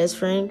other best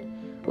friend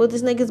with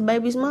this nigga's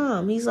baby's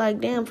mom. He's like,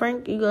 damn,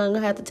 Frank, you're gonna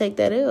have to take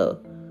that L.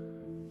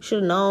 You should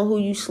have known who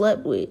you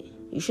slept with.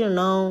 You should have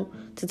known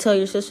to tell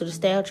your sister to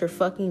stay out your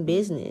fucking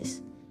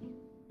business.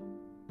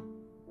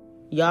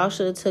 Y'all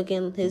should have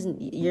taken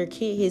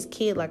his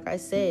kid, like I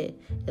said,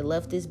 and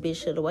left this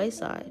bitch to the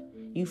wayside.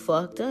 You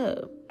fucked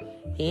up.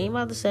 He ain't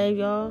about to save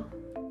y'all.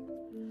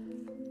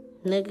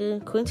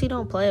 Nigga, Quincy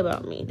don't play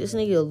about me. This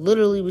nigga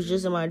literally was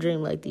just in my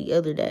dream like the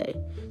other day,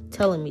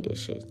 telling me this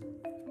shit.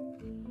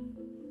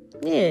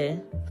 Yeah.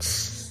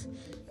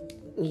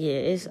 Yeah,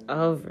 it's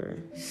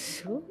over.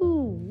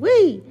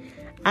 Wee.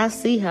 I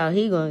see how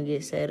he gonna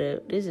get set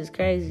up. This is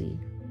crazy.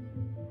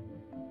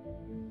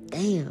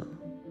 Damn.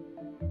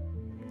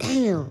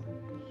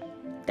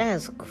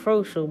 That's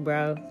crucial,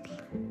 bro.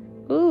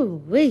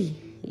 Ooh, wee.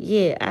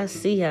 Yeah, I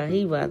see how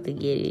he about to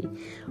get it.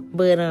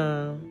 But,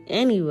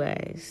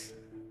 anyways.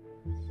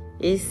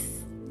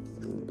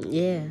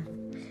 Yeah.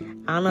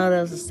 I don't know what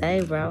else to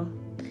say, bro.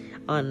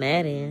 On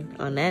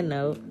that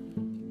note.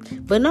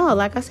 But no,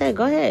 like I said,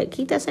 go ahead.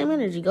 Keep that same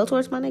energy. Go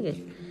towards my nigga.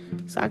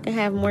 So I can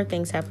have more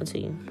things happen to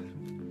you.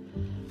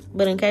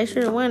 But in case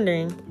you're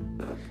wondering,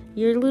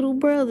 your little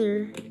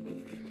brother,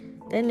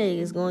 that nigga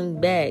is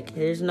going back.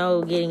 There's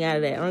no getting out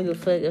of that. I don't give a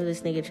fuck if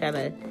this nigga try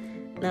to...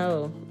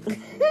 No.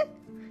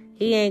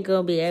 He ain't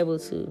gonna be able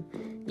to.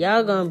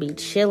 Y'all gonna be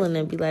chilling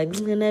and be like,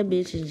 man, that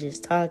bitch is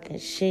just talking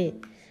shit.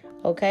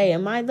 Okay,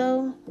 am I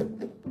though?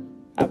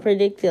 I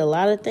predicted a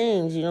lot of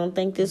things. You don't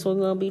think this one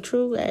gonna be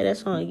true? Hey,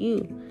 that's on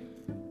you.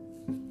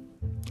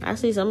 I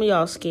see some of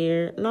y'all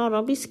scared. No,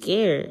 don't be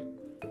scared.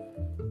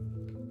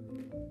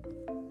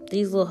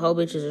 These little hoe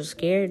bitches are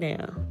scared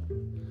now.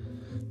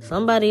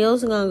 Somebody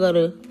else is gonna go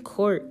to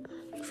court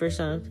for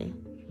something.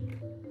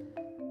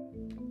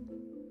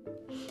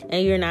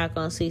 And you're not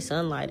gonna see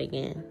sunlight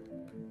again.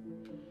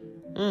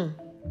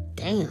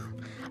 Damn.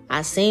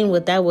 I seen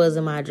what that was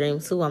in my dream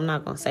too. I'm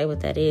not gonna say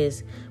what that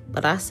is,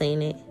 but I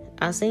seen it.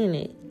 I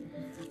seen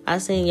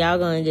y'all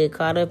gonna get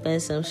caught up in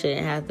some shit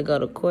and have to go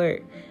to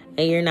court,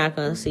 and you're not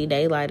gonna see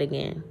daylight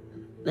again,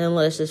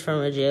 unless it's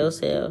from a jail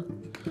cell.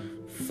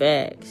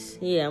 Facts.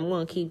 Yeah, I'm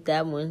gonna keep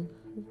that one,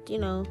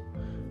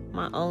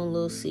 my own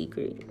little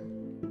secret.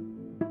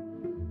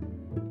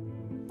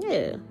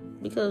 Yeah,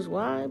 because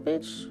why,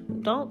 bitch?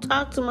 Don't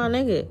talk to my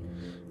nigga.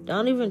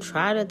 Don't even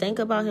try to think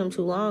about him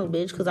too long,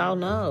 bitch, because I'll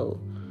know.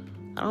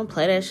 I don't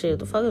play that shit. What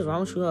the fuck is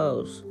wrong with you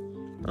hoes?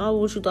 I don't know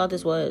what you thought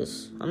this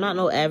was. I'm not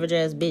no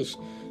average-ass bitch.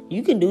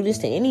 You can do this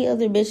to any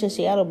other bitch in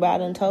Seattle, bro. I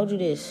done told you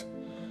this.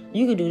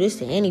 You can do this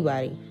to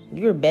anybody.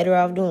 You're better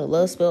off doing a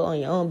love spell on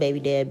your own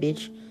baby dad,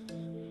 bitch.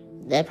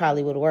 That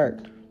probably would have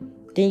worked.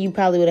 Then you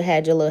probably would have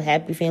had your little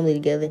happy family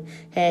together,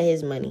 had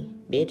his money,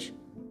 bitch.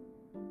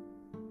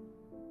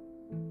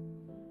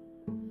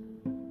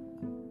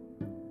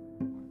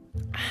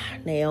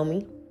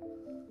 Naomi,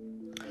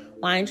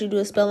 why didn't you do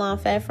a spell on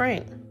Fat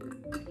Frank?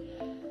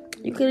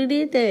 You could have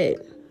did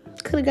that.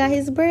 Could have got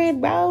his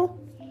bread, bro.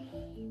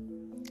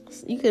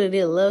 You could have did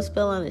a love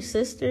spell on his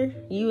sister.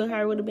 You and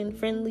her would have been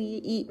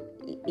friendly,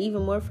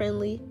 even more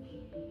friendly.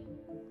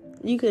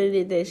 You could have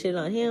did that shit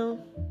on him.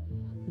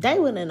 They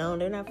wouldn't have known.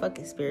 They're not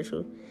fucking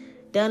spiritual.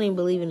 They don't even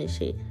believe in this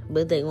shit,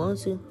 but they want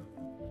to.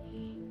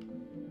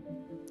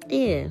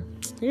 Yeah,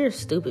 you're a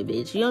stupid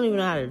bitch. You don't even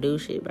know how to do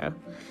shit, bro.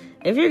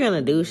 If you're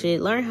gonna do shit,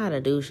 learn how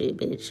to do shit,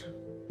 bitch.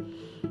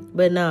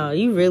 But no,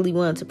 you really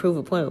want to prove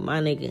a point with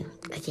my nigga.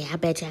 Like, yeah, I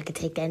bet you I could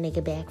take that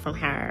nigga back from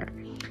her.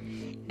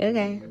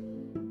 Okay.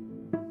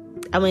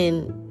 I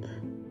mean,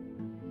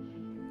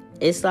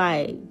 it's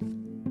like,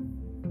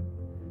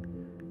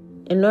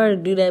 in order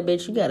to do that,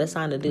 bitch, you gotta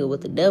sign a deal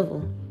with the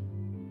devil.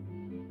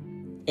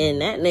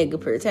 And that nigga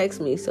protects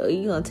me, so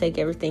you gonna take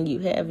everything you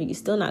have and you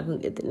still not gonna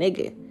get the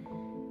nigga.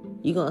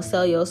 You gonna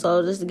sell your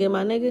soul just to get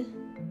my nigga?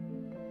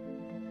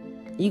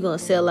 You gonna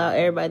sell out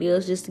everybody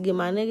else just to get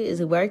my nigga? Is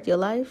it worth your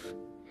life?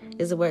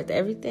 Is it worth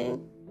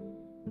everything?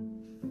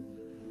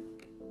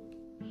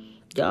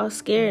 Y'all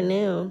scared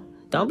now.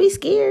 Don't be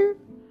scared.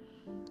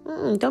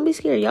 Don't be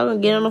scared. Y'all gonna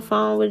get on the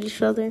phone with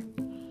each other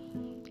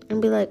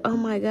and be like, oh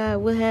my God,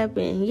 what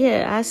happened?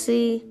 Yeah, I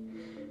see.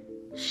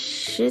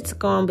 Shit's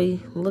gonna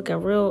be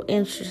looking real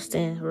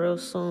interesting real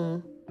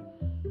soon.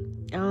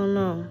 I don't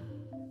know.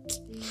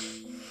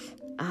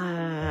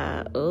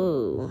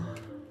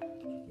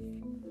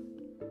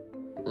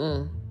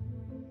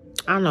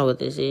 I know what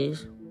this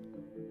is.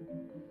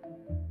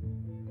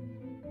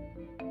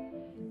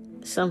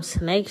 Some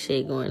snake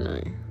shit going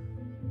on.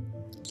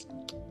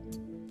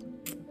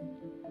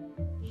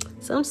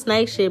 Some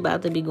snake shit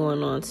about to be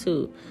going on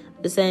too.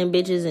 The same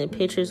bitches in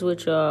pictures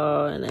with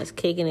y'all and that's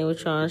kicking it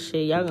with y'all and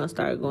shit. Y'all gonna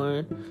start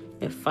going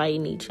and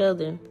fighting each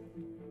other.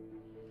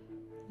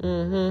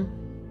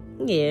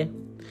 Yeah.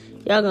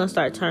 Y'all gonna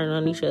start turning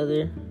on each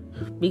other.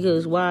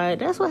 Because why?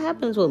 That's what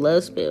happens with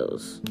love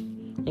spells.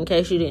 In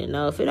case you didn't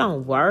know, if it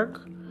don't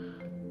work,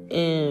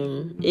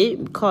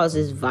 it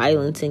causes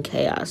violence and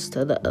chaos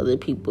to the other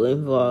people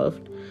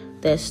involved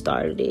that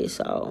started it.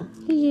 So,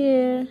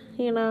 yeah,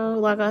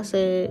 like I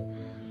said,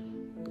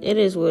 it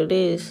is what it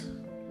is.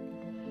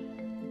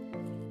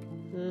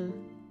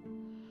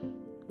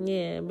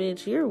 Yeah,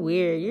 bitch, you're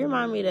weird. You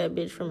remind me of that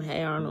bitch from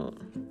Hey Arnold.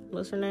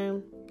 What's her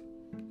name?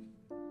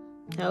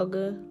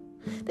 Helga.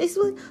 They used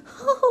to be like,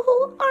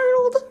 oh,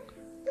 Arnold,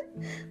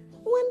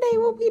 one day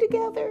we'll be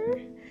together.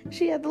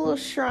 She had the little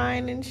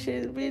shrine and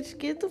shit. Bitch,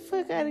 get the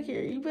fuck out of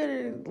here. You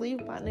better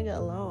leave my nigga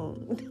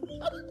alone.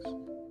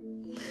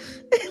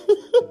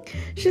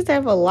 She used to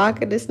have a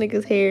lock of this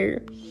nigga's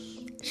hair.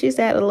 She used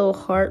to have a little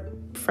heart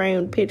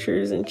framed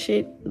pictures and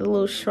shit. The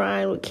little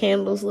shrine with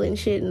candles lit and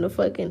shit in the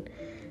fucking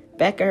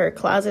back of her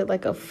closet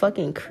like a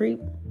fucking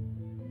creep.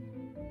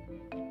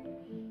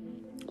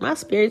 My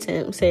spirit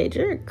team said,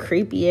 you're a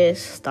creepy ass,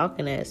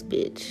 stalking ass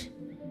bitch.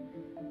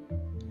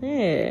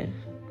 Yeah.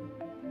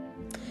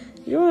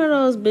 You're one of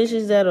those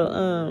bitches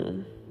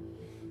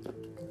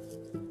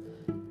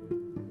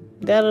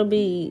that'll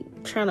be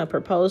trying to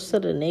propose to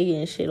the nigga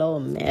and shit, all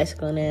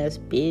masculine ass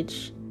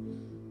bitch.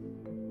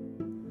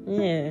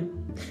 Yeah.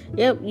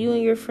 Yep, you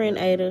and your friend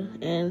Ada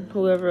and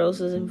whoever else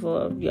is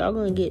involved, y'all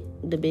gonna get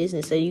the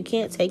business. So you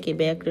can't take it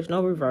back. There's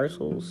no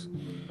reversals.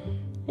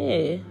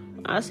 Yeah.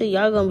 I say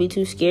y'all gonna be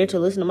too scared to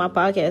listen to my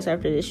podcast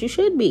after this. You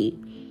should be.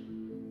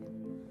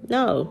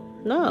 No.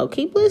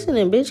 Keep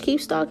listening, bitch.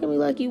 Keep stalking me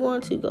like you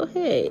want to. Go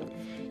ahead.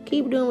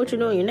 Keep doing what you're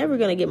doing. You're never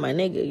gonna get my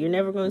nigga. You're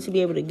never going to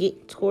be able to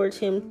get towards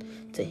him,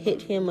 to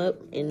hit him up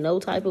in no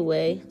type of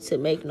way, to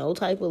make no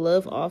type of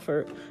love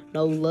offer,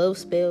 no love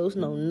spells,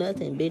 no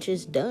nothing. Bitch,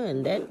 it's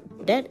done.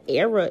 That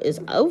era is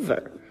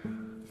over.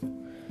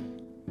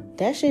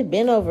 That shit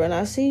been over. And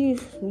I see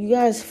you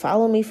guys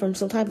follow me from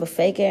some type of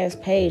fake ass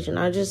page, and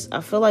I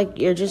feel like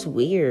you're just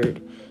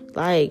weird.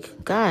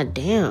 Like, god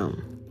damn.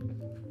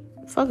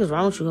 What the fuck is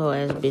wrong with you whole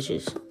ass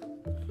bitches?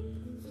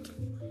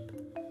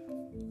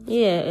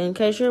 Yeah, in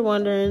case you're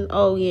wondering,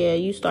 oh yeah,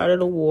 you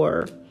started a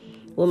war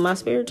with my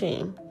spirit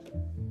team.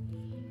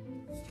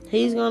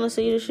 He's gonna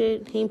see the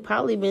shit. He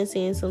probably been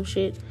seeing some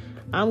shit.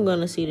 I'm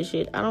gonna see the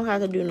shit. I don't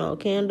have to do no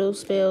candle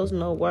spells,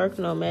 no work,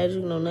 no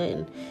magic, no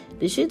nothing.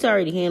 The shit's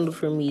already handled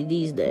for me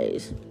these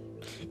days.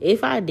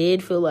 If I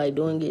did feel like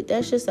doing it,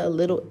 that's just a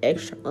little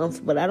extra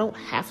oomph, but I don't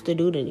have to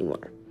do it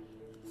anymore.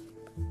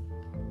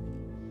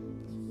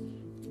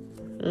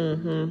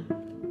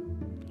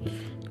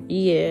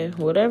 Yeah,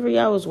 whatever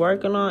y'all was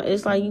working on,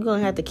 it's like you're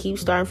gonna have to keep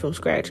starting from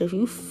scratch. If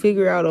you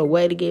figure out a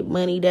way to get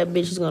money, that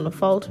bitch is gonna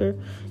falter.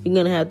 You're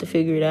gonna have to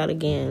figure it out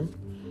again.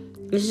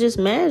 It's just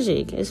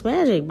magic. It's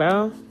magic,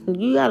 bro.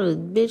 You gotta,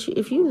 bitch,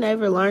 if you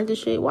never learned this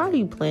shit, why are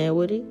you playing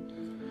with it?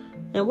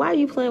 And why are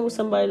you playing with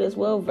somebody that's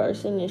well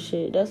versed in this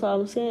shit? That's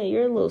all I'm saying.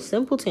 You're a little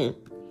simpleton.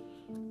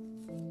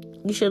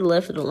 You should have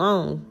left it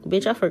alone.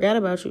 Bitch, I forgot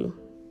about you.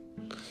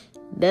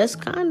 That's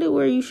kind of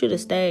where you should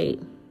have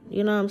stayed.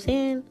 You know what I'm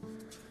saying?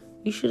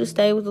 You should have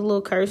stayed with the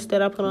little curse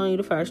that I put on you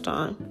the first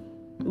time.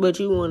 But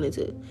you wanted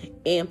to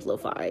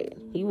amplify it.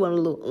 You want a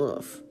little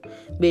oomph.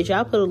 Bitch,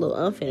 I put a little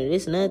oomph in it.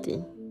 It's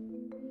nothing.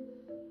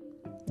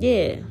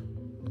 Yeah.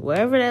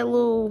 Wherever that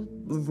little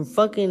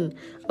fucking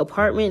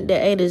apartment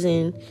that Ada's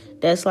in,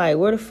 that's like,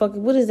 what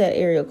is that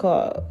area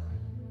called?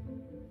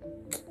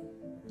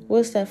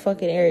 What's that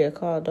fucking area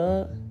called,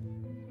 dog?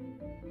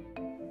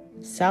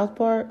 South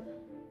Park?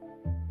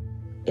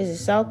 Is it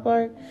South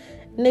Park?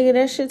 Nigga,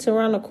 that shit's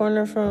around the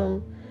corner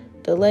from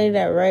the lady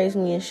that raised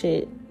me and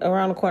shit.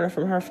 Around the corner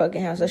from her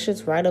fucking house. That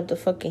shit's right up the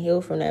fucking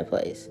hill from that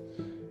place.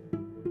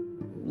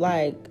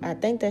 Like, I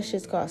think that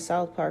shit's called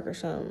South Park or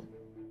something.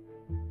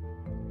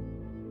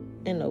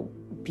 In a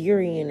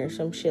Burien or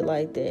some shit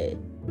like that.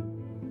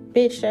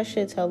 Bitch, that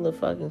shit's hella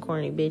fucking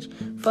corny,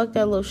 bitch. Fuck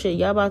that little shit.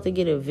 Y'all about to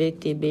get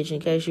evicted, bitch, in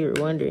case you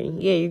were wondering.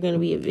 Yeah, you're gonna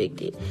be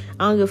evicted.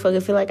 I don't give a fuck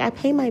if you're like, I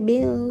pay my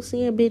bills.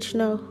 Yeah, bitch,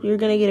 no. You're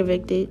gonna get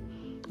evicted.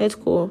 That's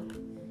cool.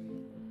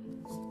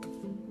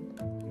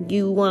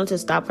 You wanted to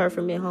stop her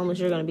from being homeless,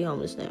 you're gonna be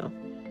homeless now.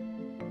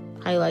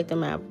 How you like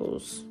them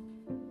apples?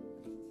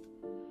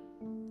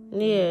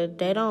 Yeah,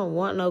 they don't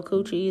want no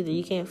coochie either.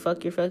 You can't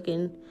fuck your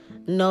fucking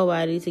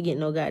nobody to get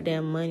no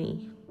goddamn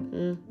money.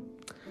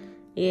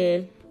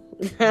 Yeah.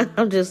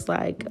 I'm just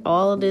like,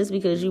 all of this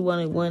because you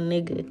wanted one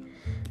nigga.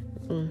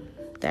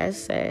 That's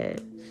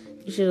sad.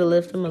 You should have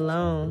left him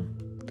alone.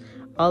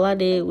 All I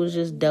did was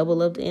just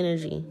double up the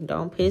energy.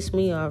 Don't piss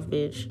me off,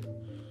 bitch.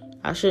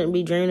 I shouldn't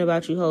be dreaming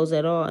about you hoes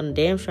at all, and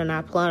damn sure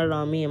not plotted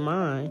on me and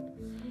mine.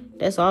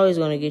 That's always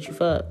gonna get you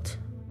fucked.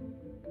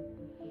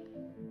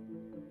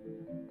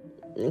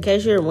 In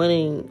case you were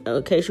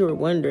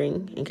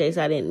wondering, in case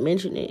I didn't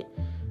mention it,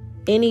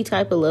 any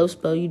type of love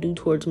spell you do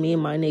towards me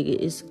and my nigga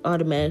is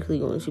automatically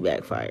going to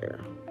backfire.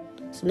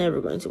 It's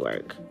never going to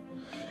work.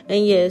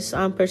 And yes,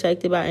 I'm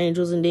protected by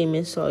angels and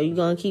demons, so you're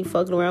gonna keep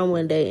fucking around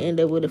one day, end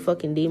up with a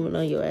fucking demon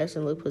on your ass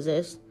and look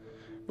possessed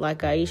like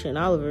Aisha and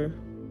Oliver.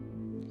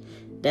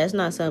 That's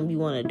not something you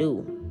want to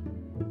do.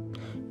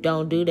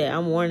 Don't do that.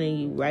 I'm warning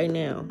you right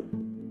now.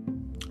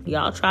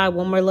 Y'all try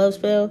one more love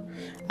spell.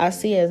 I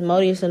see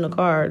Asmodeus in the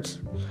cards.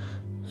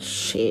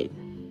 Shit.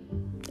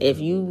 If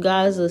you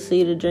guys will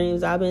see the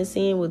dreams I've been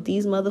seeing with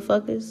these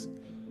motherfuckers,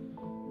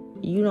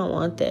 you don't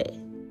want that.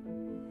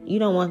 You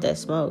don't want that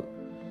smoke.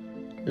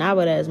 Not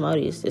with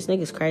Asmodeus. This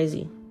nigga's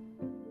crazy.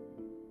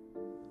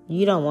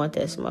 You don't want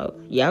that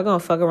smoke. Y'all gonna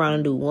fuck around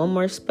and do one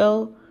more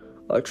spell,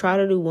 or try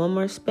to do one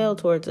more spell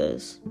towards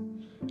us.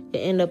 It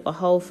end up a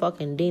whole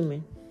fucking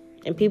demon.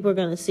 And people are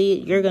gonna see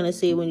it. You're gonna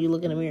see it when you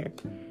look in the mirror.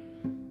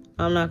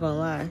 I'm not gonna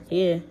lie.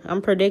 Yeah,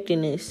 I'm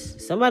predicting this.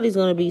 Somebody's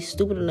gonna be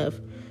stupid enough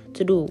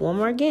to do it one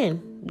more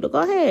again. Go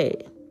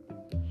ahead.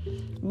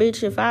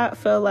 Bitch, if I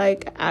felt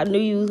like I knew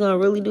you was gonna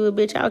really do it,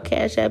 bitch, I'll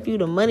cash app you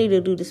the money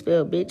to do the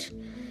spell, bitch.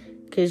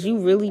 Because you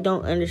really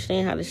don't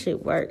understand how the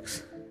shit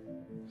works.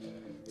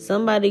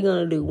 Somebody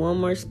gonna do one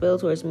more spell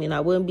towards me, and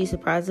I wouldn't be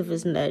surprised if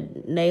it's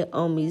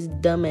Naomi's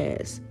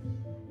dumbass.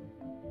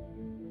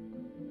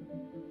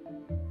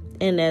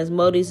 And as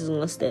Modis is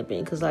gonna step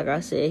in, because like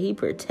I said, he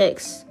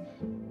protects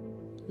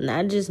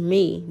not just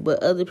me,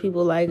 but other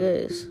people like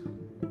us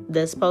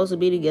that's supposed to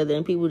be together,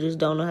 and people just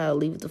don't know how to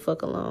leave it the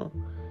fuck alone.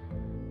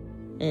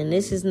 And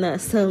this is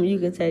not something you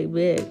can take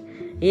back.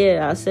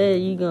 Yeah, I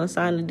said you gonna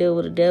sign a deal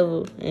with the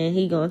devil, and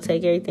he gonna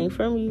take everything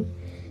from you.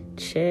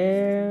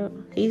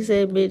 Child. He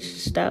said, bitch,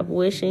 stop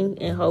wishing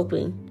and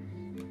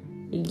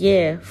hoping.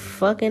 Yeah,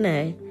 fucking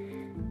A.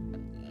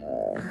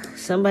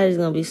 Somebody's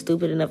gonna be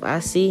stupid enough. I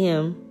see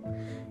him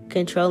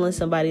controlling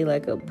somebody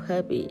like a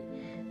puppet.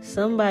 This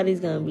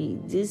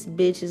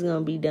bitch is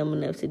gonna be dumb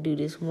enough to do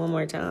this one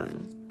more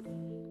time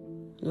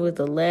with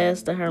the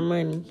last of her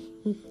money.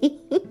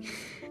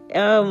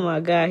 Oh my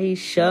God, he's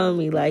showing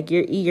me like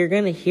you're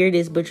gonna hear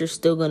this, but you're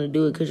still gonna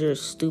do it because you're a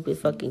stupid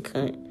fucking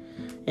cunt,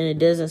 and it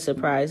doesn't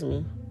surprise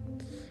me.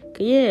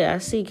 Yeah, I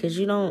see, because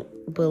you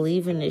don't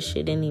believe in this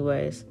shit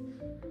anyways,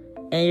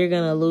 and you're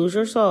gonna lose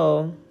your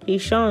soul.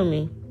 He's showing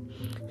me.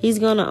 He's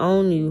gonna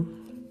own you,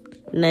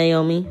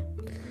 Naomi.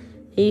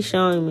 He's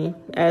showing me.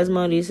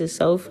 Asmodeus is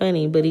so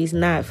funny, but he's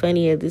not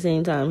funny at the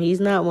same time. He's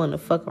not one to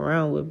fuck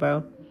around with,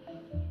 bro.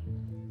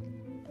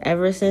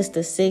 Ever since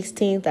the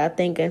 16th, I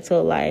think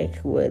until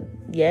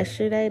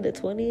yesterday, the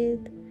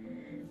 20th?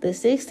 The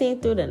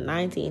 16th through the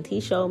 19th,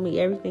 he showed me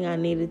everything I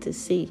needed to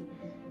see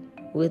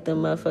with the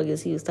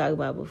motherfuckers he was talking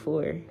about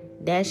before.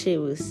 That shit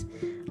was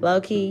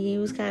low-key. It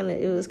was kind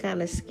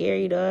of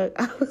scary, dog.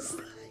 I was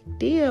like,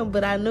 damn,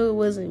 but I knew it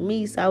wasn't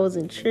me, so I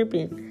wasn't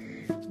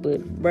tripping.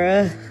 But,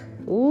 bruh,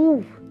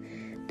 ooh,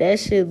 that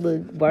shit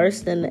looked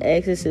worse than the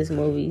Exorcist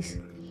movies.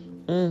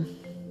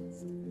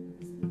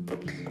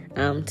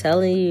 I'm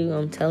telling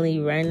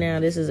you right now,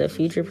 this is a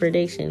future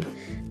prediction.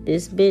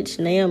 This bitch,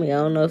 Naomi, I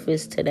don't know if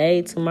it's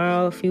today,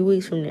 tomorrow, a few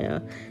weeks from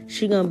now,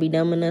 she gonna be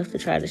dumb enough to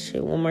try this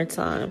shit one more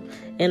time.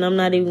 And I'm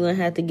not even gonna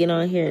have to get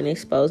on here and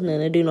expose nothing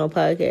to do no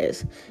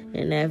podcast.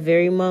 In that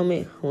very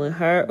moment, when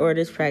her or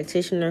this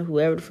practitioner,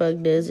 whoever the fuck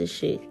does this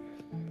shit,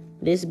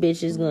 this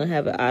bitch is gonna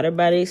have an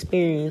out-of-body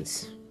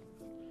experience.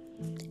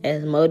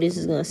 As Modis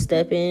is gonna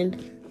step in,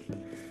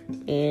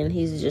 and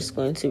he's just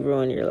going to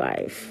ruin your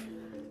life.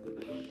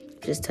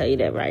 Just tell you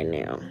that right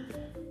now.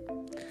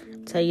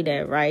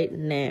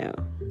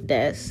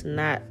 That's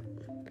not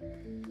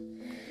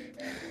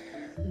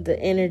the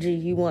energy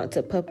you want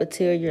to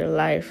puppeteer your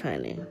life,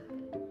 honey.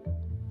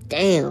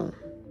 Damn.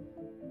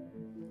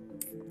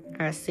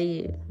 I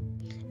see it.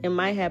 It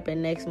might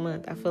happen next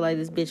month. I feel like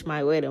this bitch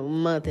might wait a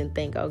month and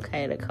think,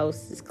 okay, the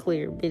coast is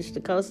clear. Bitch,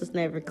 the coast is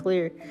never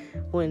clear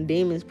when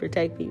demons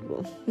protect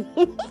people.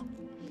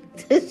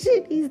 This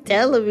shit he's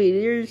telling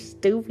me, you're a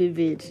stupid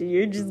bitch.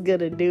 You're just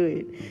gonna do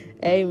it.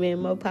 Hey, man,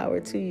 more power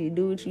to you.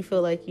 Do what you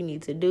feel like you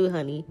need to do,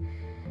 honey.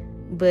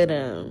 But,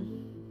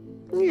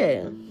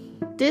 yeah.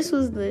 This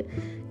was the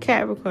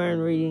Capricorn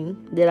reading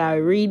that I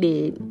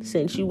redid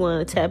since you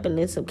want to tap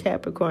into some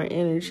Capricorn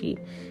energy.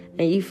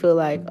 And you feel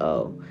like,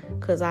 oh,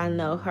 because I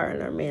know her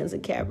and her man's a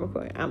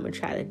Capricorn, I'm going to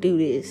try to do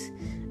this.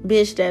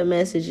 Bitch, that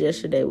message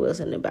yesterday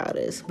wasn't about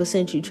us. But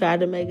since you tried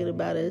to make it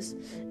about us,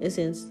 and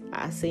since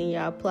I seen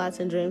y'all plots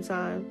and dream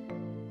time,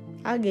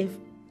 I'll give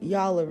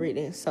y'all a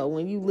reading. So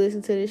when you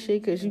listen to this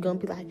shit, because you're going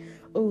to be like,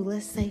 oh,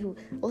 let's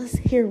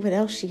hear what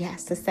else she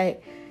has to say.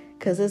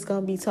 Because it's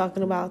going to be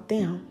talking about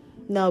them.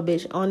 No,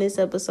 bitch, on this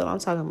episode, I'm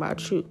talking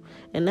about you.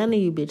 And none of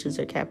you bitches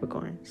are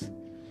Capricorns.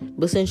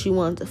 But since you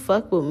wanted to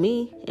fuck with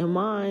me and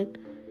mine,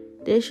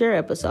 this your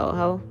episode,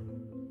 ho.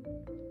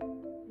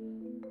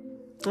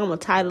 I'm going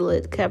to title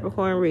it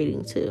Capricorn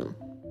Reading, too.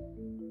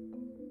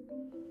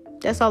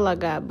 That's all I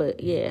got.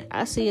 But, yeah,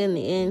 I see in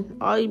the end,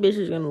 all you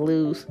bitches are going to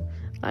lose.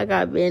 Like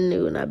I've been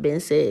knew and I've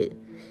been said.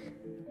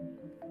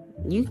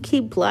 You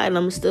keep plotting,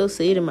 I'm still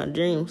see it in my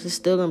dreams. It's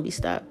still going to be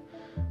stopped.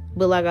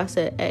 But like I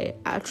said, hey,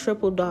 I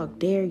triple dog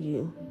dare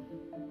you.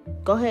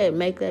 Go ahead,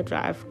 make that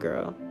drive,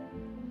 girl.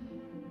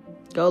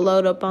 Go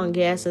load up on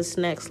gas and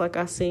snacks like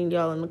I seen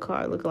y'all in the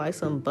car looking like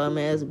some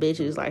bum-ass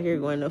bitches like you're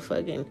going to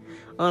fucking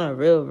on a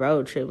real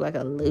road trip like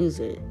a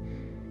loser.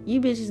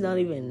 You bitches don't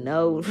even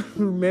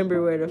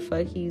remember where the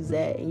fuck he's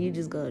at, and you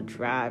just gonna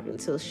drive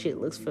until shit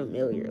looks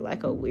familiar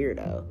like a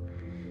weirdo.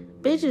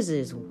 Bitches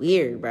is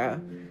weird,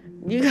 bro.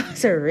 You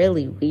guys are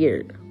really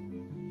weird.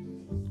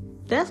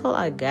 That's all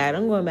I got.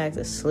 I'm going back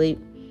to sleep.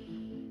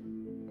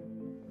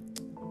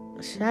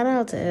 Shout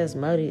out to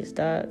Asmodeus,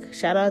 dog.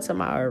 Shout out to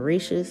my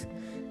Orishas,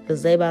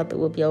 because they about to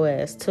whoop your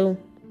ass, too.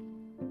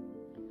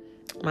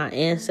 My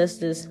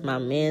ancestors, my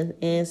man's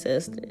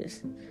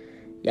ancestors.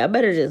 Y'all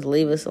better just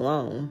leave us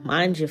alone.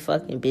 Mind your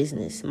fucking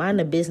business. Mind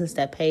the business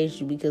that pays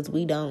you, because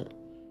we don't.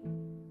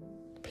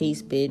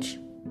 Peace, bitch.